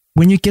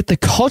 when you get the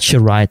culture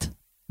right,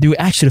 you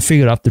actually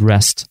figure out the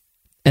rest.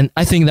 And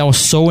I think that was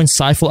so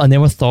insightful. I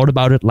never thought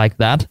about it like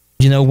that.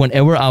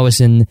 Whenever I was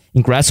in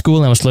grad school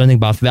and I was learning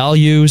about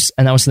values,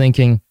 and I was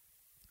thinking,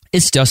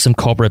 it's just some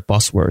corporate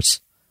buzzwords.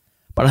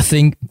 But I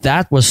think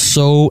that was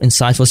so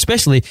insightful,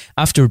 especially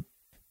after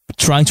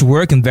trying to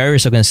work in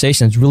various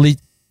organizations, really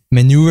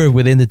maneuver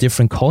within the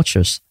different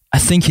cultures. I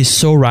think he's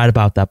so right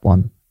about that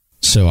one.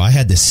 So I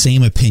had the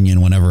same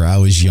opinion whenever I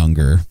was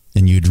younger,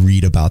 and you'd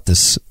read about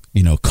this,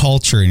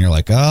 culture, and you're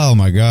like, oh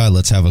my God,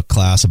 let's have a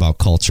class about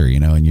culture,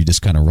 and you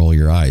just kind of roll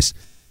your eyes.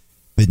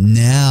 But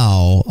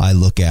now I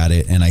look at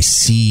it and I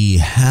see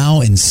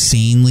how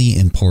insanely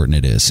important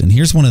it is. And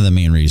here's one of the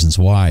main reasons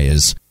why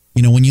is,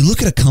 when you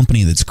look at a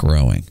company that's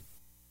growing,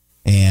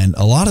 and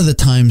a lot of the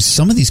times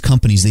some of these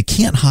companies, they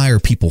can't hire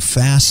people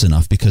fast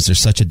enough because there's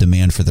such a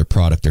demand for their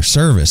product or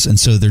service. And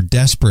so they're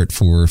desperate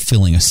for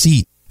filling a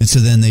seat. And so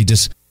then they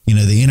just,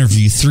 they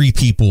interview 3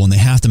 people and they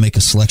have to make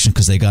a selection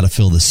because they got to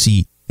fill the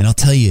seat. And I'll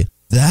tell you,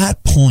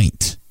 that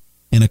point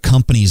in a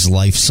company's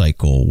life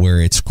cycle where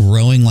it's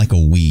growing like a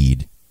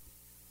weed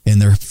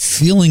and they're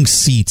filling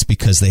seats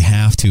because they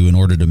have to in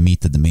order to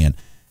meet the demand,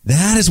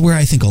 that is where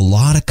I think a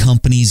lot of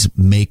companies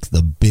make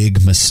the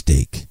big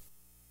mistake.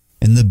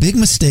 And the big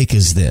mistake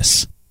is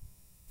this.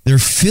 They're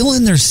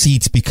filling their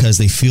seats because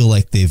they feel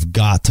like they've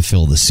got to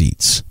fill the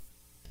seats.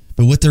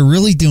 But what they're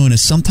really doing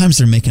is sometimes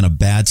they're making a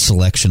bad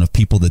selection of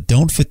people that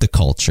don't fit the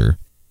culture,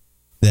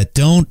 that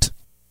don't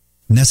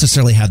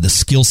necessarily have the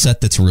skill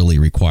set that's really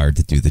required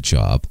to do the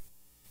job.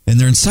 And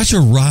they're in such a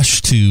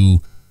rush to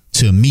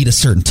meet a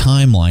certain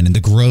timeline and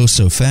to grow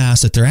so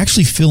fast that they're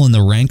actually filling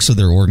the ranks of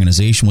their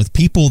organization with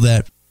people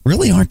that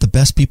really aren't the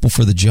best people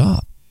for the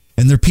job.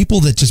 And they're people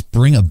that just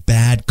bring a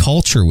bad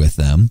culture with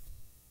them.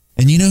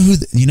 And you know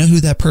who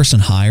that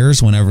person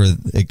hires whenever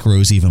it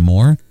grows even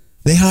more?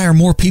 They hire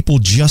more people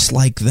just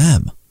like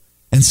them.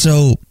 And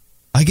so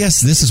I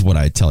guess this is what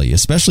I'd tell you,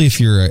 especially if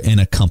you're in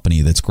a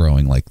company that's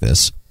growing like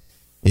this,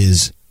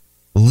 is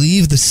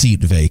leave the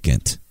seat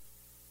vacant.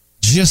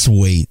 Just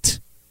wait.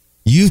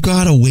 You've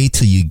got to wait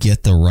till you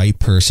get the right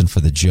person for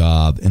the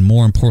job, and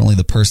more importantly,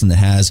 the person that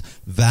has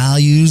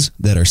values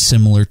that are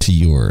similar to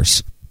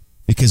yours.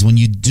 Because when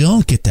you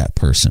don't get that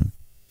person,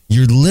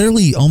 you're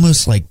literally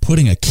almost like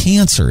putting a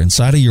cancer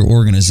inside of your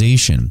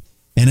organization.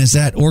 And as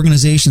that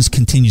organization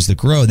continues to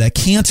grow, that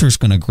cancer is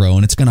going to grow,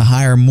 and it's going to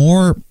hire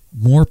more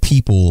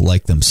people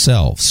like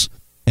themselves.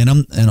 And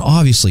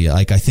obviously,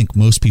 like, I think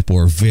most people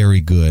are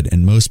very good,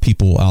 and most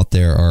people out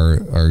there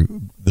are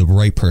the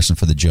right person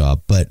for the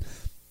job. But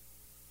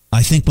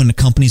I think when the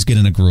companies get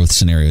in a growth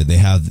scenario,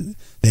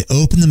 they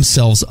open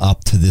themselves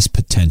up to this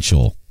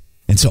potential.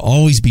 And so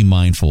always be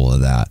mindful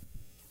of that.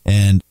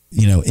 And,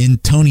 in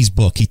Tony's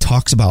book, he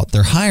talks about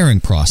their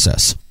hiring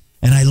process.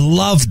 And I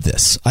loved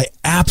this. I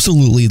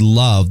absolutely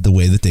loved the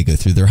way that they go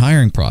through their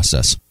hiring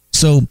process.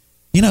 So,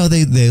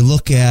 they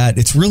look at,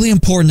 it's really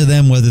important to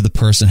them whether the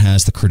person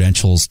has the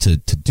credentials to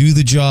do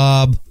the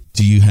job.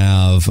 Do you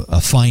have a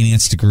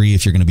finance degree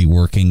if you're going to be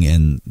working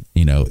in,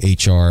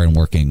 HR and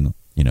working,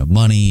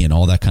 money and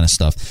all that kind of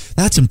stuff?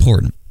 That's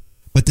important.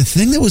 But the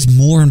thing that was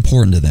more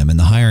important to them in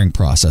the hiring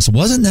process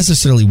wasn't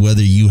necessarily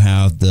whether you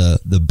have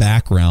the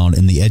background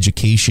and the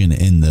education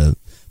in the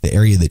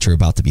area that you're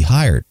about to be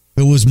hired.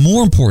 But what was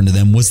more important to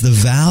them was the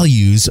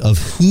values of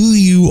who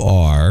you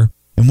are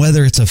and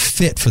whether it's a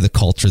fit for the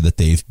culture that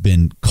they've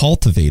been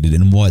cultivated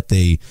and what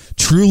they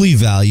truly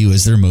value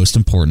as their most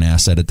important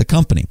asset at the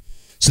company.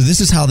 So this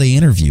is how they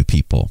interview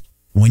people.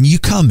 When you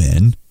come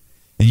in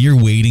and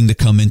you're waiting to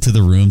come into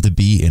the room to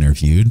be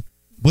interviewed,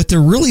 what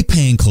they're really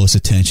paying close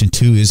attention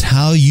to is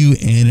how you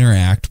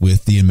interact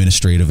with the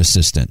administrative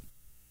assistant,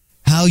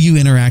 how you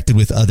interacted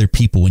with other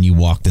people when you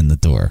walked in the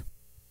door.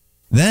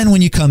 Then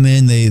when you come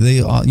in,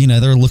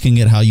 they're looking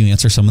at how you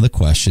answer some of the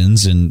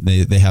questions, and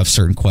they have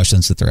certain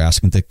questions that they're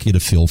asking to get a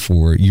feel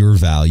for your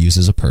values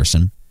as a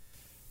person.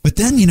 But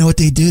then you know what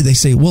they do? They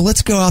say, well,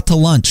 let's go out to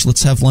lunch.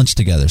 Let's have lunch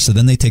together. So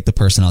then they take the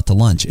person out to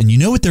lunch. And you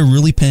know what they're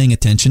really paying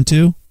attention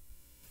to?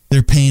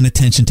 They're paying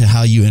attention to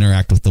how you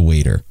interact with the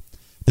waiter.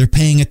 They're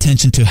paying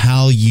attention to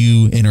how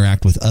you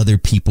interact with other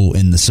people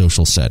in the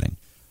social setting.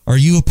 Are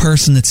you a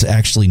person that's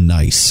actually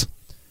nice?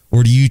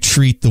 Or do you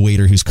treat the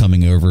waiter who's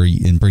coming over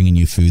and bringing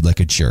you food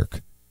like a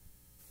jerk?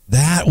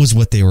 That was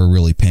what they were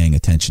really paying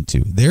attention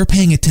to. They're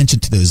paying attention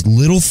to those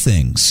little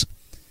things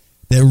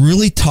that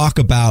really talk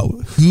about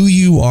who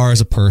you are as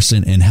a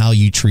person and how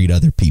you treat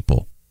other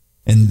people.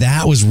 And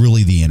that was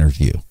really the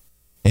interview.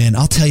 And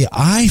I'll tell you,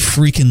 I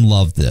freaking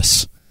love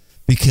this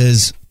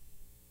because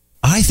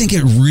I think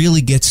it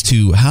really gets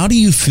to how do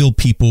you fill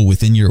people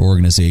within your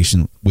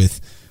organization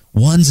with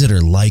ones that are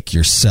like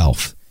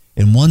yourself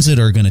and ones that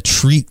are going to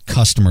treat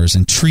customers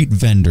and treat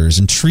vendors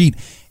and treat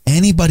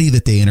anybody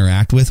that they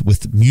interact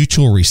with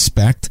mutual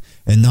respect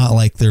and not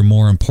like they're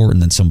more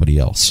important than somebody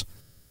else.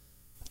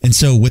 And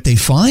so what they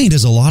find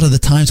is a lot of the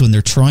times when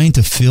they're trying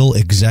to fill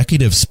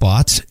executive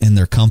spots in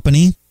their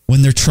company,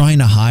 when they're trying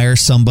to hire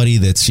somebody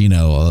that's,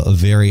 a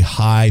very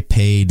high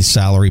paid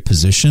salary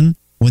position,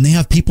 when they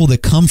have people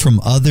that come from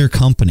other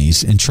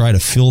companies and try to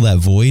fill that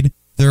void,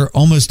 they're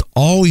almost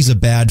always a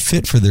bad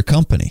fit for their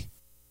company.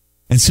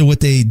 And so what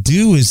they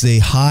do is they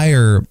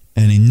hire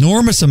an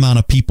enormous amount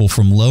of people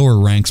from lower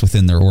ranks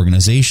within their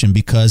organization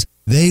because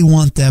they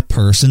want that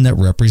person that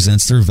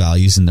represents their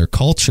values and their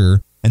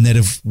culture and that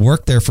have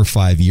worked there for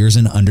 5 years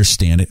and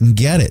understand it and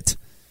get it.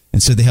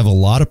 And so they have a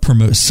lot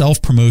of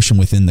self-promotion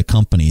within the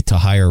company to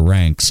higher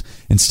ranks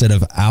instead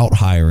of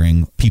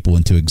out-hiring people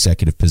into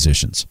executive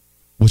positions,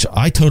 which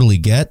I totally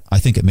get. I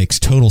think it makes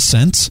total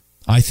sense.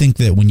 I think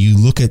that when you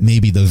look at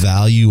maybe the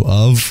value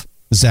of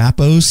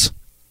Zappos,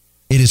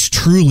 it is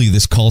truly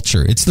this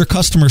culture. It's their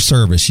customer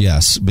service,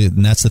 yes,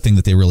 and that's the thing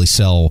that they really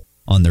sell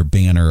on their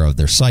banner of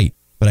their site.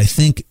 But I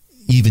think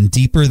even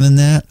deeper than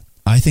that,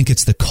 I think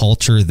it's the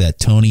culture that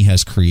Tony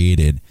has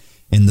created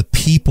and the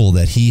people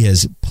that he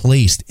has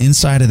placed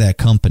inside of that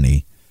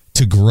company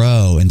to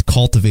grow and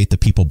cultivate the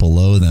people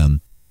below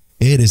them.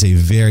 It is a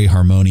very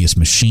harmonious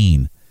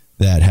machine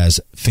that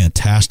has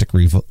fantastic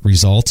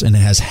results and it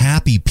has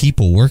happy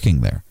people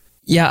working there.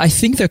 Yeah, I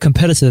think their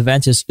competitive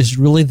advantage is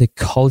really the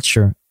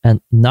culture and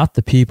not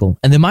the people.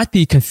 And it might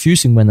be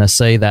confusing when I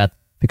say that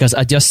because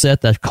I just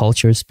said that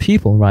culture is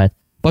people, right?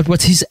 But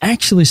what he's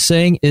actually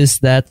saying is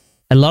that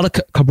a lot of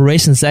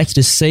corporations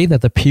actually say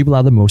that the people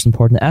are the most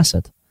important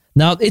asset.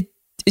 Now,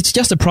 it's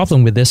just a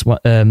problem with this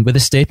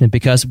statement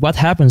because what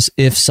happens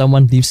if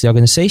someone leaves the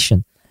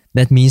organization?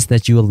 That means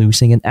that you are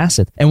losing an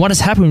asset. And what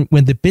has happened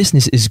when the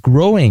business is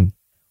growing?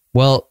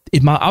 Well,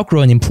 it might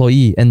outgrow an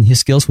employee and his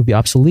skills will be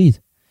obsolete.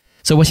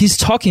 So what he's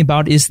talking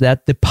about is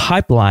that the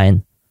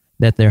pipeline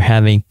that they're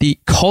having, the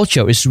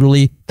culture is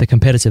really the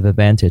competitive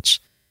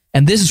advantage.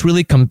 And this is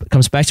really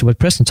comes back to what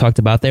Preston talked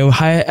about. They will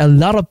hire a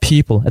lot of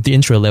people at the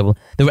intro level.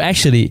 They will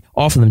actually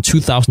offer them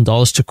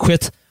 $2,000 to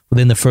quit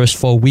within the first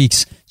 4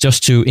 weeks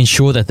just to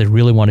ensure that they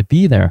really want to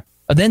be there.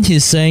 And then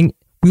he's saying,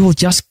 we will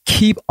just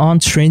keep on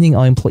training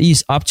our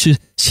employees up to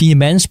senior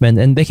management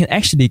and they can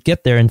actually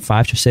get there in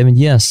 5 to 7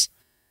 years.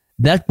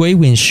 That way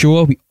we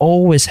ensure we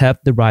always have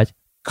the right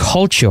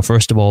culture,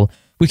 first of all.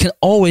 We can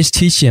always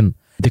teach him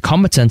the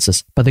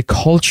competences, but the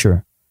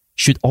culture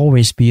should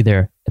always be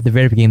there at the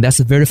very beginning. That's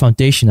the very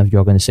foundation of your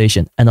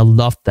organization. And I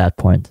love that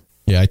point.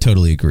 Yeah, I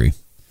totally agree.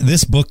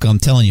 This book, I'm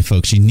telling you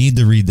folks, you need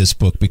to read this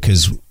book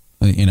because,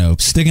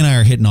 Stig and I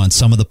are hitting on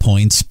some of the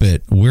points,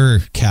 but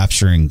we're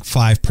capturing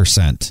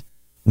 5%,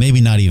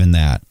 maybe not even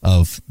that,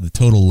 of the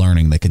total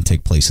learning that can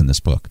take place in this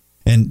book.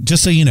 And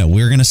just so you know,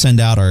 we're going to send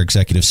out our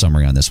executive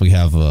summary on this. We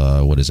have,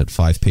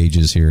 5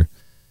 pages here?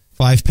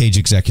 5-page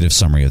executive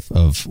summary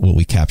of what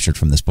we captured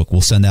from this book.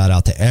 We'll send that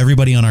out to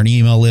everybody on our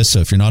email list. So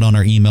if you're not on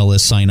our email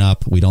list, sign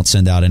up. We don't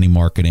send out any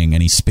marketing,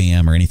 any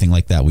spam or anything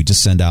like that. We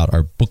just send out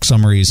our book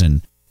summaries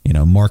and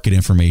market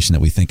information that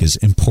we think is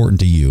important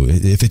to you.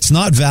 If it's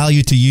not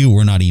value to you,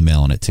 we're not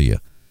emailing it to you.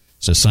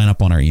 So sign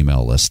up on our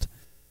email list.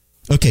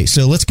 Okay,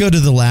 so let's go to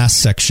the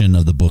last section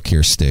of the book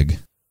here, Stig.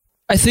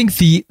 I think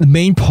the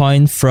main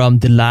point from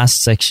the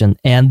last section,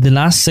 and the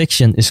last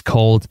section is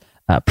called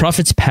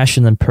Profits,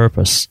 Passion, and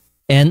Purpose.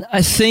 And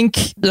I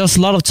think there's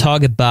a lot of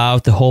talk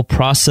about the whole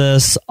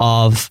process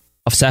of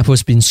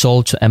Zappos being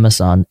sold to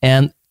Amazon.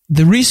 And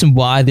the reason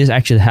why this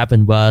actually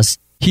happened was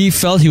he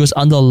felt he was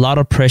under a lot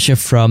of pressure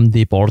from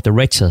the board of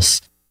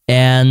directors.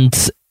 And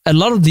a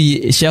lot of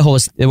the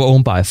shareholders, they were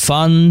owned by a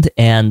fund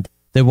and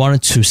they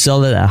wanted to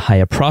sell it at a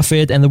higher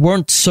profit. And they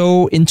weren't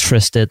so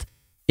interested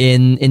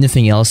in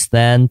anything else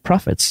than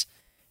profits.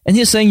 And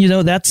he's saying,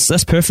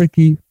 that's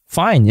perfectly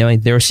fine.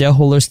 They're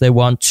shareholders. They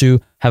want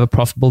to have a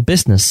profitable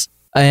business.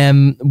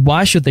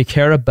 Why should they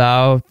care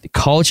about the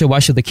culture? Why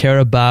should they care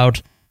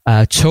about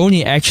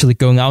Tony actually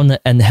going out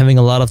and having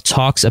a lot of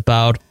talks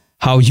about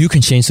how you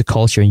can change the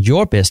culture in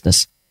your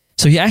business?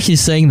 So he's actually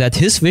saying that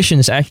his vision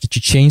is actually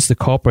to change the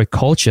corporate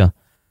culture,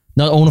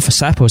 not only for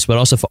Zappos, but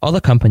also for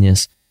other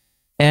companies.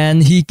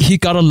 And he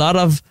got a lot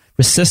of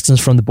resistance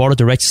from the board of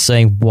directors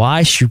saying,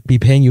 why should we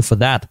be paying you for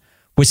that?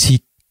 Which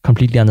he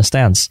completely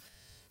understands.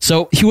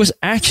 So he was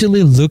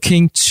actually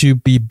looking to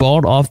be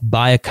bought off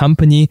by a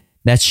company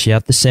that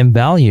shared the same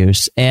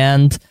values.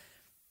 And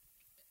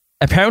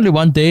apparently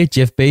one day,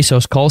 Jeff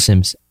Bezos calls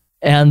him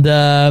and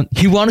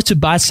he wanted to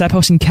buy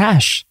Zappos in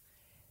cash.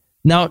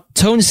 Now,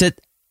 Tony said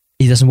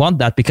he doesn't want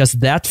that because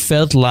that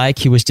felt like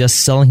he was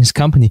just selling his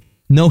company.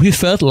 No, he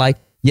felt like,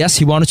 yes,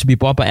 he wanted to be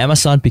bought by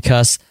Amazon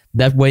because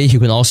that way he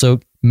can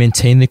also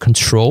maintain the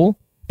control.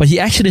 But he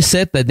actually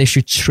said that they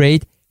should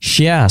trade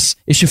shares.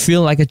 It should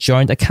feel like a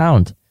joint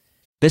account.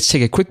 Let's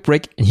take a quick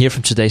break and hear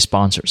from today's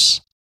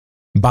sponsors.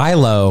 Buy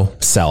low,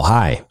 sell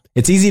high.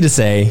 It's easy to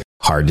say,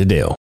 hard to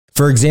do.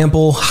 For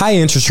example, high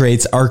interest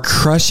rates are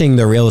crushing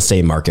the real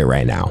estate market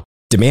right now.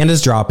 Demand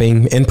is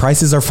dropping and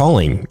prices are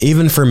falling,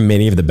 even for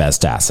many of the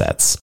best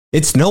assets.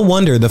 It's no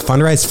wonder the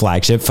Fundrise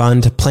flagship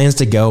fund plans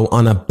to go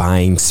on a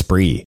buying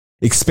spree,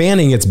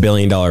 expanding its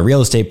billion-dollar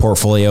real estate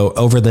portfolio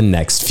over the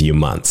next few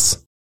months.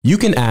 You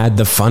can add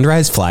the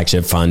Fundrise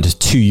flagship fund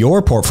to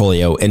your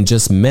portfolio in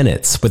just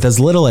minutes with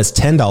as little as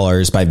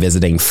 $10 by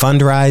visiting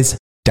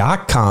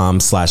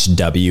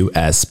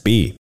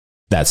fundrise.com/WSB.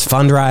 That's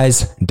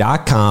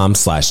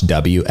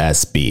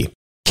fundrise.com/WSB.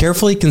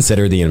 Carefully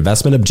consider the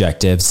investment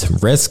objectives,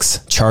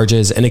 risks,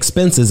 charges, and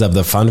expenses of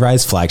the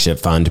Fundrise flagship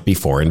fund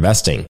before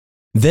investing.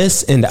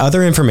 This and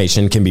other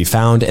information can be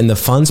found in the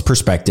fund's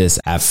prospectus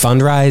at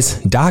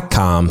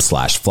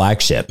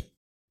fundrise.com/flagship.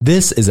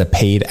 This is a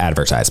paid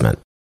advertisement.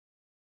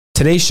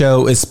 Today's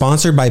show is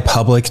sponsored by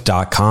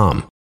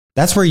public.com.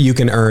 That's where you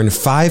can earn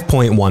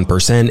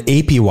 5.1%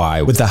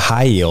 APY with a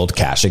high yield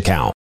cash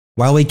account.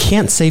 While we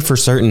can't say for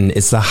certain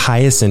it's the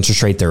highest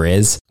interest rate there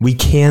is, we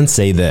can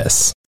say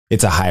this.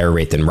 It's a higher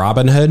rate than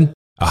Robinhood,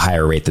 a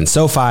higher rate than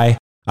SoFi,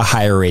 a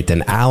higher rate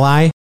than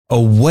Ally, a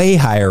way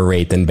higher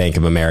rate than Bank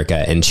of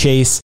America and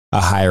Chase,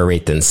 a higher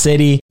rate than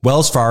Citi,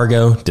 Wells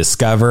Fargo,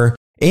 Discover,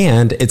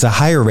 and it's a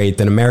higher rate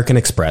than American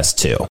Express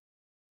too.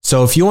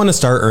 So if you want to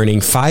start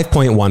earning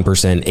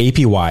 5.1%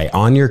 APY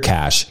on your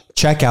cash,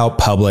 check out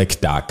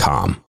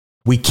public.com.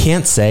 We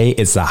can't say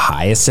it's the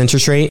highest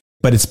interest rate,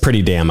 but it's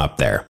pretty damn up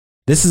there.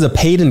 This is a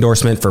paid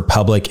endorsement for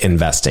Public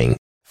Investing.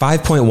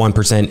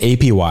 5.1%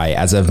 APY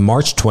as of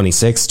March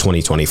 26,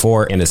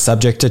 2024 and is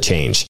subject to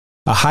change.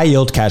 A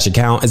high-yield cash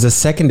account is a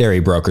secondary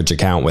brokerage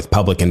account with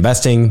Public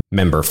Investing,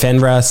 member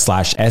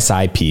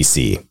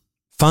FINRA/SIPC.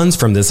 Funds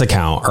from this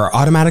account are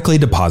automatically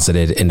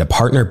deposited into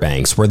partner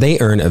banks where they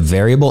earn a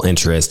variable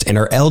interest and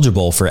are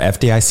eligible for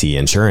FDIC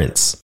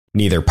insurance.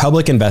 Neither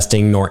Public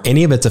Investing nor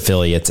any of its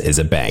affiliates is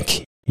a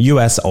bank.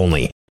 U.S.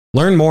 only.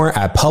 Learn more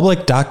at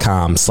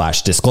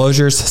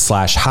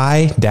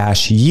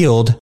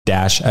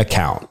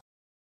public.com/disclosures/high-yield-account.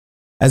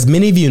 As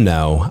many of you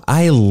know,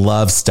 I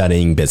love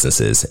studying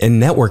businesses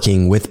and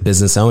networking with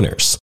business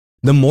owners.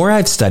 The more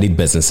I've studied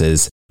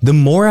businesses, the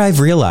more I've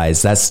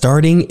realized that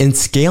starting and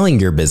scaling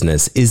your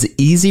business is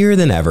easier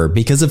than ever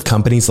because of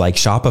companies like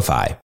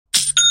Shopify.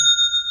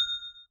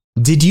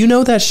 Did you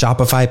know that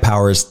Shopify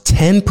powers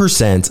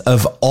 10%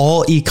 of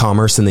all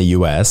e-commerce in the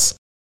US?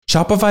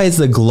 Shopify is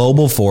the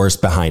global force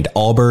behind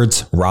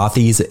Allbirds,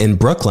 Rothy's, and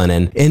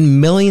Brooklinen, and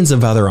millions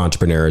of other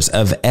entrepreneurs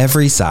of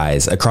every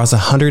size across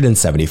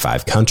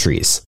 175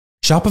 countries.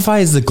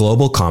 Shopify is the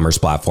global commerce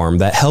platform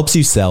that helps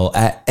you sell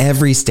at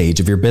every stage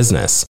of your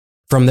business.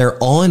 From their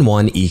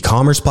all-in-one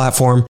e-commerce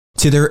platform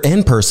to their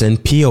in-person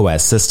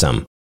POS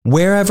system.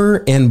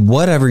 Wherever and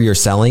whatever you're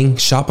selling,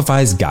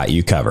 Shopify's got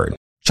you covered.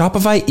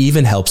 Shopify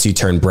even helps you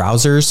turn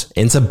browsers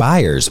into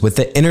buyers with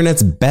the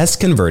internet's best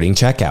converting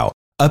checkout,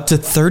 up to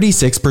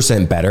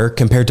 36% better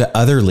compared to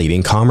other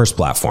leading commerce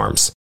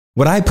platforms.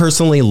 What I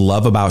personally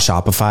love about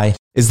Shopify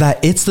is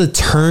that it's the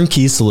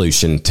turnkey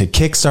solution to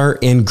kickstart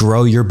and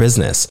grow your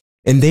business,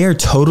 and they are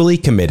totally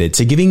committed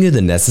to giving you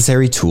the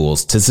necessary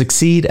tools to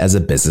succeed as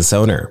a business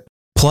owner.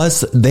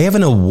 Plus, they have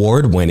an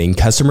award-winning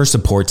customer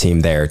support team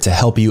there to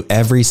help you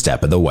every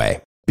step of the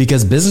way.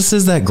 Because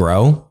businesses that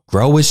grow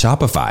with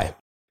Shopify.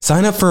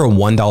 Sign up for a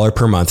 $1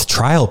 per month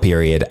trial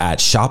period at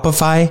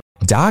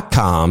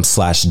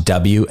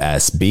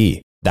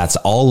shopify.com/WSB. That's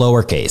all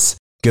lowercase.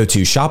 Go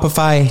to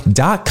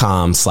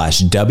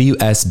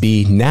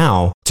shopify.com/WSB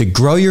now to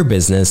grow your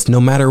business no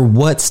matter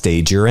what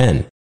stage you're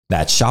in.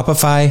 That's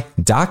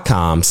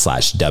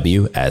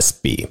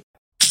shopify.com/WSB.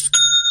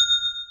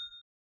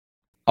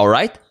 All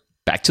right,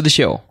 back to the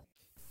show.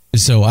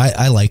 So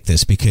I like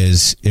this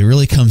because it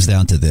really comes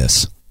down to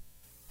this.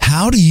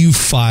 How do you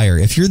fire,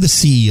 if you're the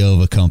CEO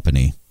of a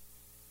company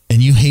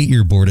and you hate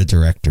your board of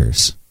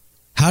directors,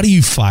 how do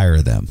you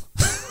fire them?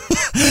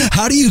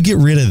 How do you get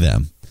rid of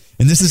them?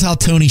 And this is how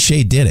Tony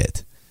Hsieh did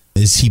it.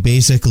 Is he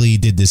basically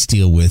did this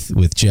deal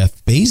with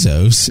Jeff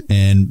Bezos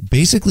and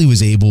basically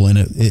was able,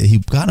 he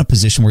got in a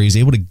position where he was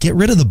able to get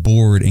rid of the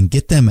board and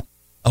get them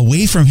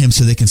away from him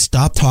so they can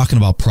stop talking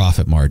about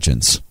profit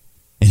margins.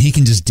 And he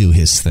can just do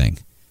his thing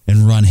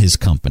and run his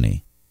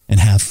company and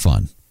have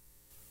fun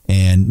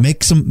and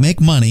make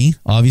money,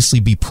 obviously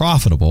be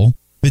profitable,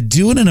 but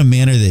do it in a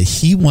manner that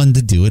he wanted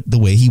to do it the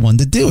way he wanted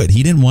to do it.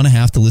 He didn't want to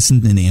have to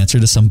listen and answer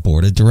to some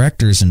board of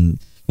directors and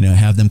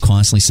have them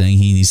constantly saying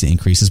he needs to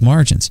increase his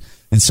margins.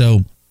 And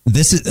so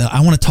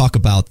I want to talk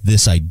about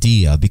this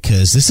idea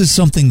because this is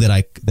something that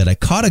I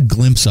caught a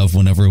glimpse of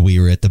whenever we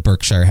were at the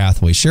Berkshire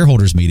Hathaway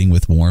shareholders meeting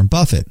with Warren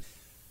Buffett.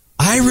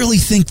 I really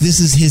think this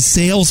is his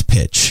sales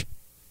pitch.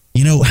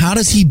 How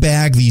does he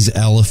bag these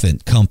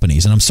elephant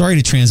companies? And I'm sorry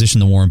to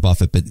transition to Warren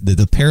Buffett, but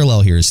the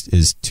parallel here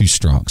is too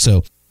strong.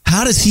 So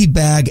how does he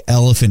bag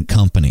elephant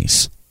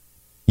companies?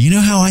 You know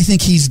how I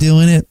think he's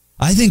doing it?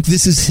 I think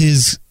this is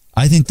his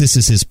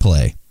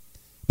play.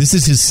 This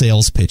is his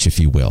sales pitch, if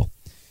you will.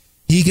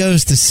 He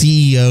goes to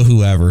CEO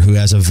whoever who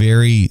has a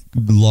very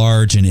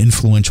large and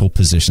influential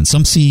position.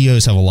 Some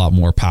CEOs have a lot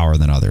more power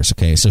than others.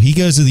 Okay, so he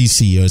goes to these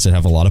CEOs that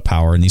have a lot of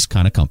power in these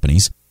kind of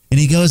companies. And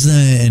he goes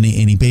there and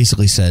he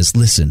basically says,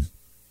 listen,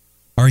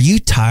 are you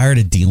tired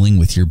of dealing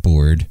with your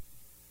board?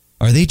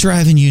 Are they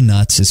driving you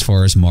nuts as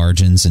far as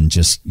margins and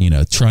just,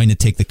 trying to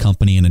take the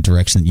company in a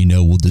direction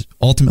that will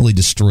ultimately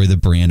destroy the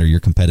brand or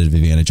your competitive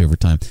advantage over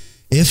time?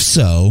 If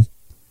so,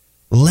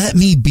 let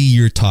me be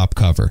your top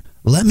cover.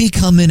 Let me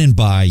come in and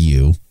buy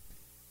you.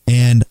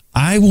 And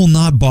I will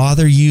not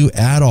bother you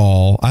at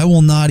all. I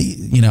will not,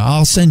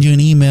 I'll send you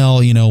an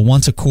email,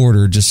 once a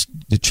quarter just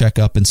to check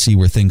up and see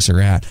where things are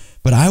at.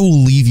 But I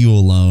will leave you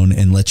alone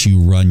and let you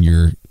run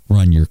your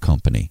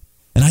company.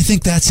 And I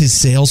think that's his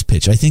sales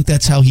pitch. I think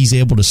that's how he's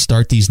able to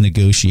start these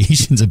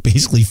negotiations and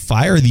basically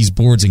fire these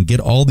boards and get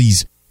all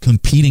these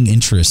competing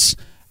interests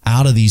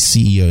out of these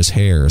CEOs'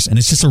 hairs. And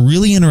it's just a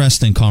really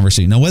interesting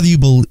conversation. Now, whether you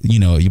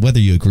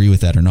agree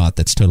with that or not,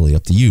 that's totally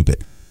up to you.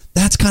 But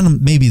that's kind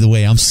of maybe the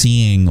way I'm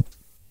seeing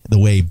the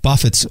way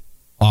Buffett's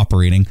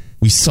operating.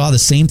 We saw the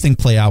same thing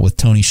play out with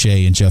Tony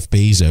Hsieh and Jeff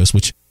Bezos,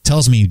 which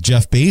tells me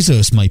Jeff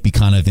Bezos might be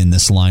kind of in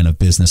this line of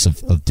business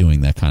of doing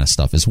that kind of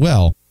stuff as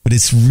well. But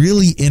it's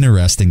really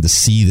interesting to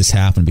see this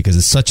happen because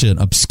it's such an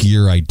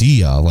obscure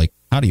idea. Like,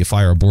 how do you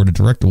fire a board of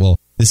directors? Well,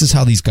 this is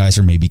how these guys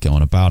are maybe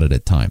going about it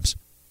at times.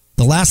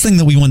 The last thing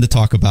that we wanted to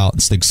talk about,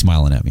 and Stig's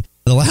smiling at me,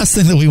 the last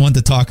thing that we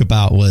wanted to talk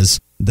about was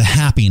the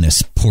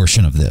happiness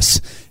portion of this.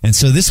 And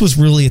so this was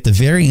really at the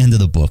very end of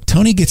the book.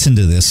 Tony gets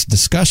into this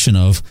discussion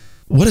of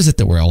what is it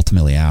that we're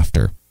ultimately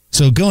after.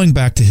 So going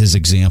back to his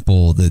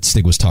example that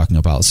Stig was talking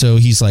about. So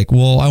he's like,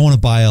 well, I want to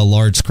buy a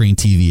large screen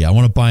TV. I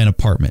want to buy an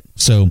apartment.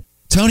 So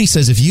Tony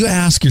says, if you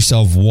ask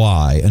yourself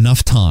why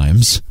enough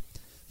times,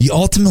 you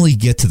ultimately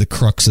get to the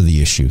crux of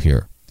the issue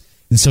here.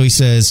 And so he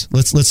says,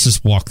 let's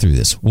just walk through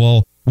this.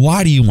 Well,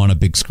 why do you want a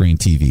big screen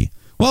TV?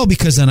 Well,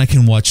 because then I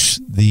can watch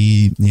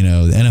the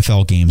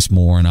NFL games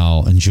more and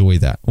I'll enjoy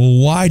that.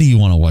 Well, why do you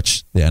want to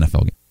watch the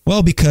NFL game?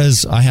 Well,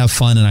 because I have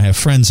fun and I have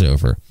friends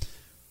over.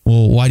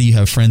 Well, why do you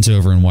have friends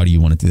over and why do you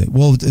want to do that?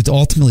 Well, it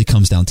ultimately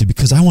comes down to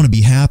because I want to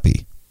be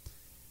happy.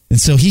 And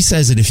so he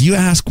says that if you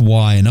ask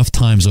why enough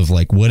times of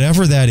like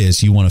whatever that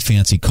is, you want a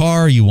fancy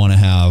car, you want to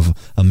have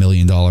 $1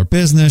 million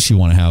business, you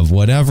want to have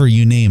whatever,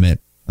 you name it,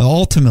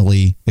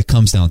 ultimately it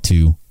comes down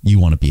to you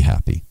want to be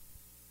happy.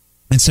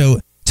 And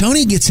so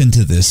Tony gets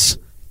into this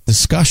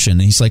discussion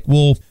and he's like,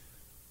 well,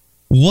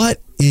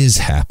 what is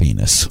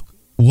happiness?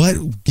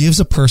 What gives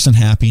a person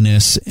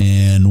happiness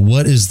and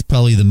what is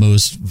probably the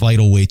most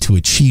vital way to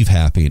achieve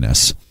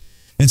happiness?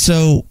 And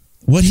so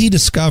what he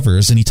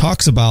discovers, and he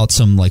talks about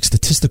some like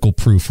statistical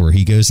proof where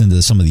he goes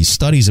into some of these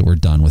studies that were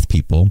done with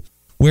people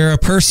where a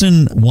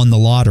person won the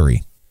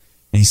lottery.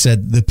 And he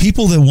said the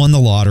people that won the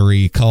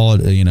lottery, call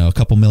it, a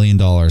couple $1 million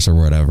or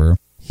whatever.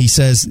 He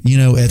says,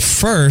 at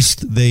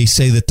first they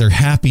say that their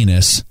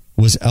happiness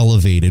was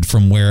elevated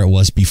from where it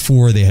was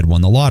before they had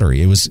won the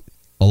lottery. It was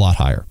a lot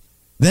higher.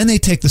 Then they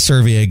take the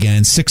survey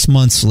again 6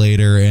 months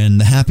later,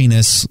 and the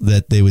happiness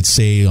that they would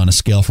say on a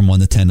scale from 1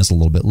 to 10 is a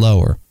little bit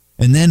lower.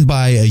 And then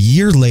by a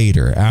year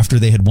later, after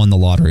they had won the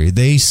lottery,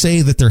 they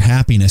say that their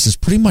happiness is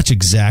pretty much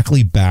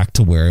exactly back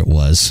to where it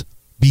was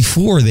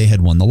before they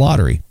had won the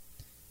lottery.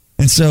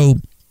 And so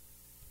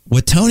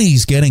what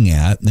Tony's getting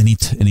at, and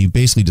he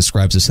basically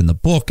describes this in the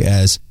book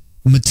as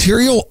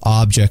material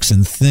objects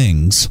and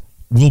things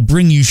will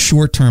bring you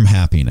short-term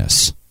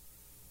happiness.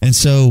 And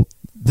so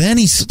then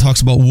he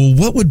talks about, well,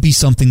 what would be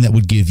something that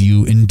would give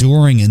you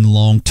enduring and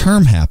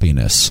long-term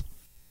happiness?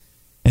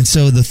 And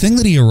so the thing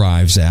that he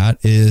arrives at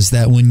is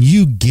that when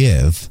you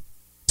give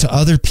to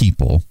other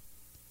people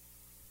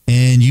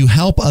and you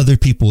help other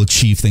people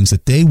achieve things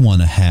that they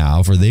want to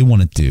have or they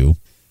want to do,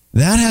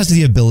 that has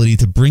the ability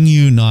to bring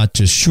you not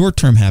just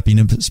short-term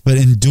happiness, but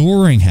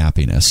enduring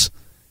happiness.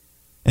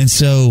 And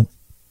so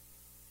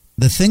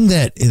the thing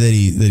that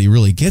he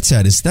really gets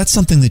at is that's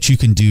something that you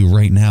can do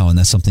right now, and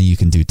that's something you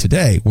can do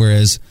today.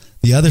 Whereas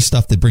the other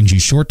stuff that brings you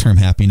short-term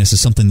happiness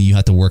is something that you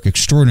have to work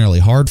extraordinarily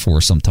hard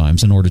for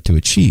sometimes in order to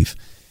achieve.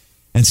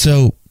 And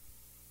so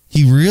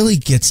he really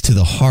gets to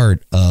the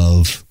heart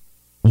of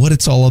what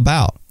it's all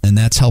about, and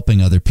that's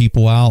helping other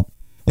people out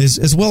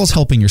as well as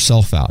helping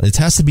yourself out. It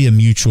has to be a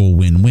mutual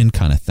win-win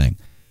kind of thing.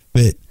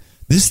 But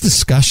this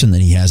discussion that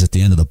he has at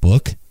the end of the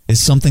book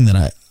is something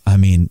that I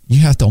mean,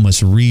 you have to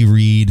almost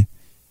reread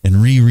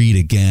and reread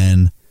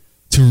again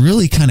to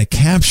really kind of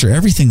capture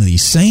everything that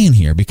he's saying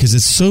here, because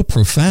it's so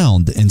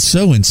profound and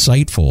so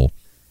insightful.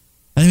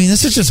 I mean,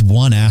 this is just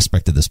one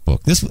aspect of this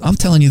book. I'm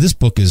telling you, this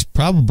book is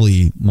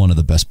probably one of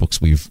the best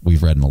books we've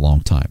read in a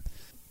long time.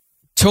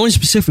 Tony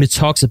specifically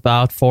talks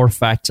about 4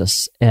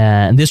 factors,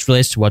 and this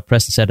relates to what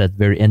Preston said at the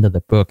very end of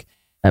the book.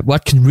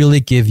 What can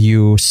really give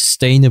you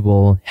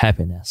sustainable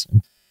happiness?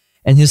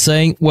 And he's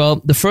saying,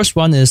 well, the first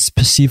one is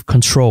perceived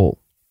control.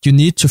 You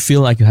need to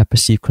feel like you have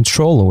perceived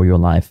control over your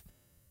life.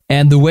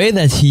 And the way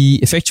that he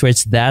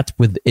effectuates that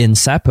within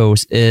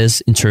Zappos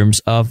is in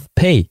terms of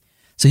pay.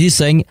 So he's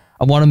saying,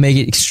 I want to make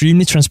it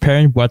extremely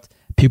transparent what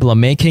people are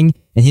making.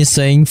 And he's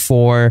saying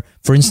for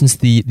instance,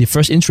 the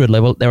first intro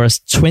level, there are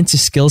 20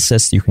 skill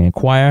sets you can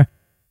acquire.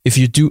 If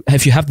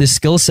you have this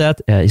skill set,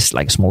 it's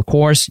like a small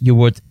course, you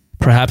would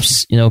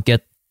perhaps,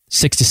 get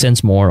 60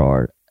 cents more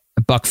or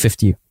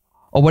 $1.50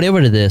 or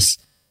whatever it is.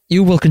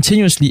 You will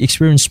continuously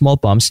experience small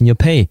bumps in your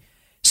pay.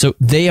 So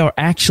they are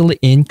actually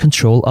in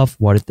control of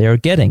what they are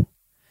getting.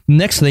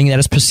 Next thing, that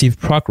is perceived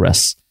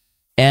progress.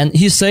 And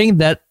he's saying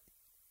that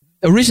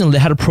originally they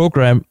had a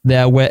program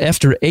there where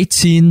after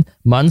 18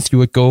 months, you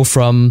would go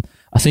from,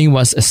 I think it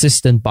was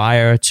assistant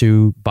buyer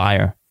to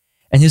buyer.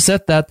 And he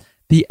said that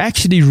they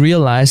actually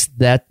realized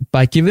that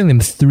by giving them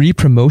 3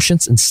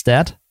 promotions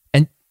instead,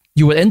 and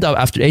you would end up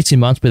after 18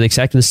 months with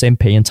exactly the same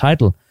pay and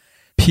title,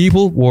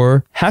 people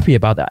were happy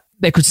about that.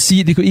 They could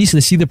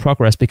easily see the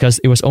progress because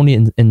it was only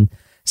in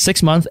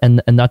 6 months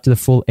and not to the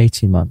full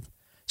 18 months.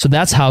 So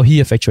that's how he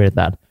effectuated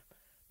that.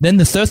 Then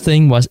the third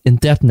thing was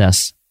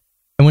indebtedness.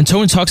 And when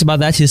Tony talks about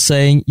that, he's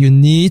saying you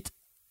need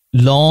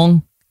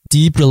long,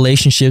 deep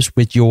relationships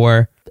with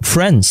your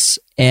friends.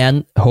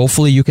 And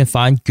hopefully you can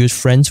find good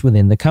friends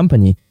within the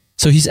company.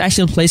 So he's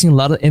actually placing a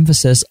lot of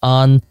emphasis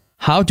on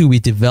how do we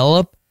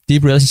develop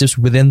deep relationships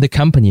within the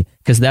company,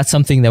 because that's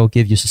something that will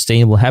give you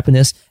sustainable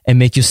happiness and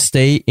make you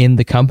stay in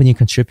the company and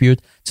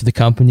contribute to the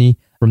company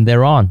from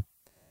there on.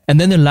 And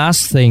then the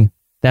last thing,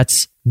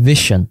 that's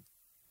vision.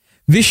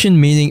 Vision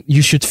meaning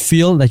you should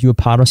feel that you're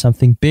part of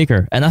something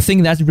bigger. And I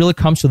think that really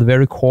comes to the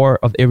very core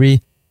of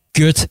every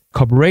good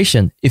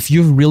corporation. If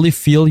you really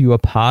feel you are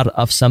part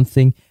of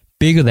something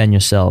bigger than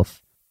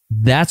yourself,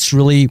 that's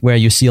really where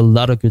you see a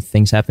lot of good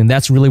things happening.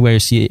 That's really where you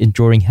see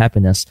enduring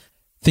happiness.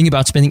 Think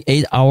about spending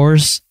 8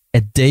 hours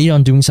a day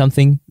on doing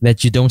something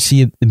that you don't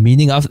see the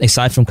meaning of,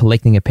 aside from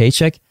collecting a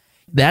paycheck.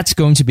 That's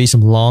going to be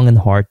some long and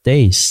hard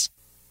days.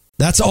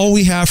 That's all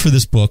we have for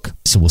this book.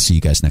 So we'll see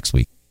you guys next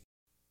week.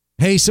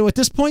 Hey, so at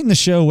this point in the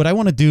show, what I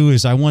want to do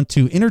is I want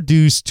to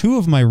introduce 2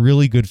 of my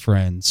really good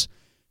friends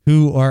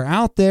who are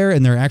out there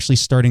and they're actually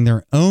starting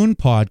their own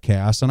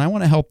podcast, and I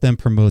want to help them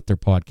promote their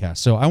podcast.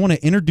 So I want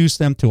to introduce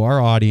them to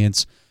our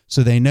audience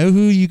so they know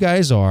who you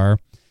guys are.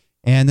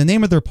 And the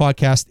name of their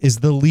podcast is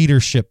the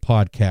Leadership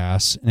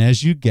Podcast. And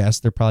as you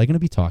guessed, they're probably going to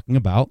be talking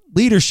about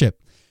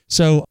leadership.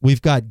 So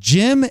we've got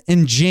Jim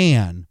and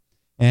Jan.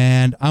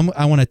 And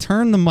I want to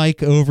turn the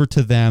mic over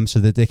to them so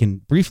that they can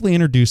briefly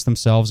introduce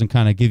themselves and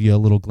kind of give you a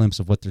little glimpse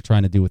of what they're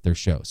trying to do with their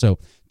show. So,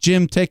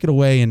 Jim, take it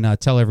away and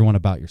tell everyone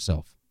about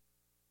yourself.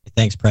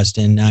 Thanks,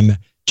 Preston. I'm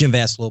Jim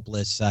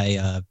Vasilopoulos.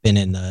 I've been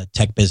in the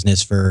tech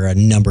business for a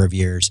number of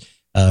years,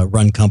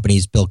 run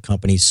companies, built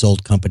companies,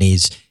 sold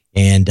companies,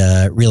 and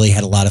really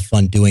had a lot of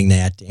fun doing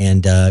that,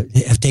 and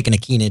have taken a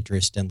keen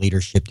interest in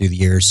leadership through the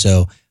years.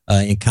 So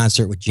in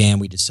concert with Jan,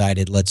 we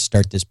decided let's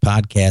start this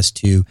podcast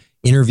to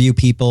interview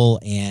people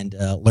and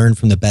learn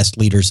from the best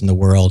leaders in the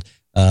world,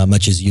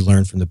 much as you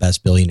learn from the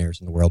best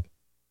billionaires in the world.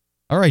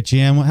 All right,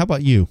 Jan, how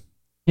about you?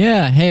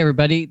 Yeah. Hey,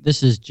 everybody.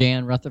 This is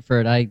Jan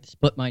Rutherford. I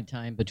split my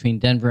time between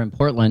Denver and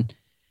Portland,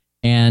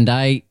 and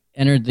I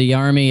entered the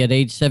Army at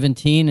age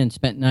 17 and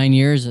spent 9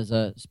 years as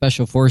a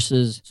Special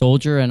Forces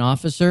soldier and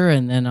officer,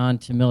 and then on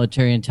to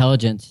military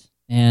intelligence.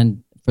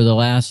 And for the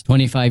last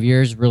 25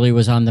 years, really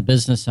was on the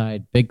business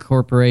side, big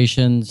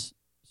corporations,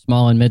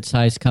 small and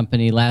mid-sized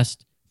company.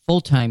 Last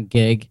full-time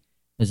gig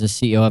as a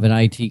CEO of an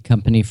IT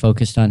company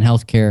focused on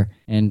healthcare.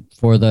 And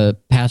for the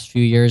past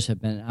few years,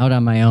 have been out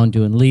on my own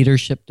doing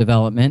leadership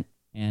development.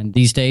 And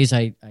these days,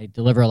 I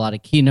deliver a lot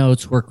of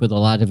keynotes, work with a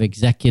lot of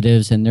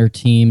executives and their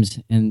teams.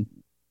 And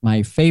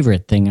my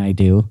favorite thing I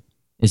do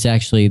is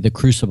actually the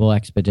Crucible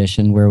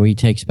Expedition, where we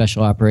take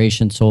special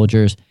operations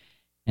soldiers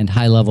and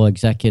high-level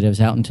executives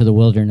out into the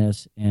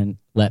wilderness and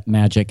let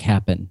magic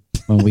happen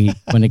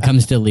when it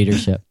comes to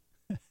leadership.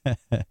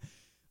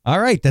 All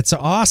right, that's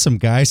awesome,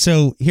 guys.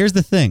 So here's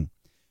the thing.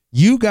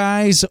 You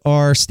guys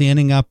are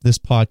standing up this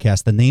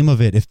podcast. The name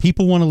of it, if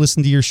people want to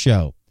listen to your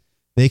show,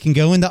 they can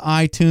go into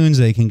iTunes,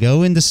 they can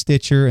go into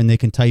Stitcher, and they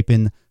can type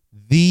in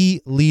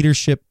The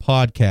Leadership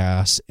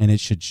Podcast, and it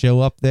should show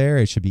up there.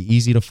 It should be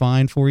easy to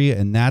find for you,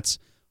 and that's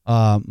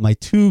my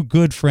two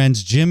good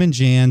friends, Jim and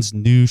Jan's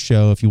new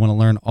show. If you want to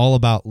learn all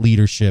about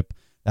leadership,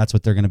 that's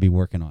what they're going to be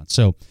working on.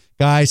 So,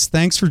 guys,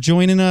 thanks for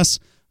joining us.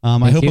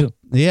 I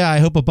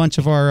hope a bunch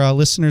of our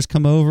listeners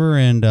come over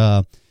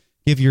and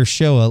give your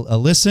show a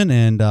listen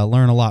and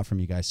learn a lot from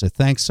you guys. So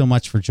thanks so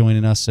much for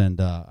joining us, and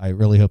I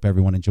really hope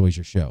everyone enjoys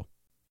your show.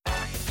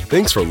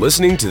 Thanks for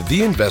listening to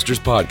The Investors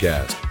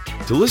Podcast.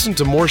 To listen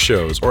to more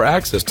shows or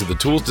access to the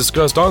tools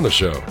discussed on the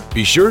show,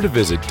 be sure to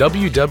visit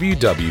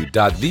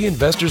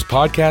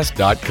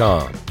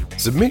www.theinvestorspodcast.com.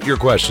 Submit your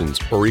questions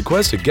or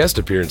request a guest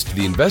appearance to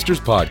The Investors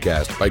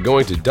Podcast by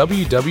going to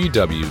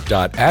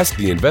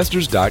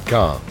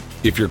www.asktheinvestors.com.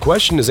 If your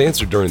question is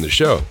answered during the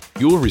show,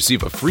 you will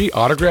receive a free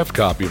autographed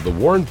copy of the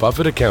Warren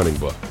Buffett Accounting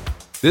Book.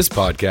 This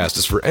podcast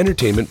is for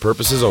entertainment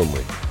purposes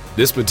only.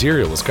 This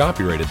material is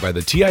copyrighted by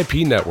the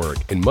TIP Network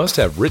and must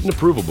have written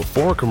approval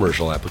before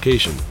commercial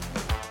application.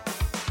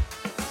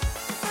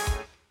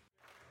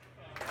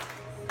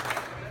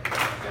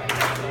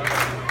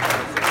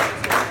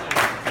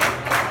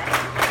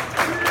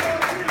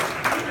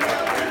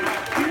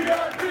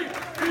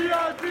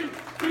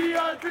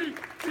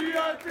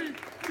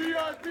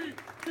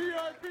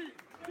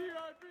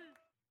 TIP.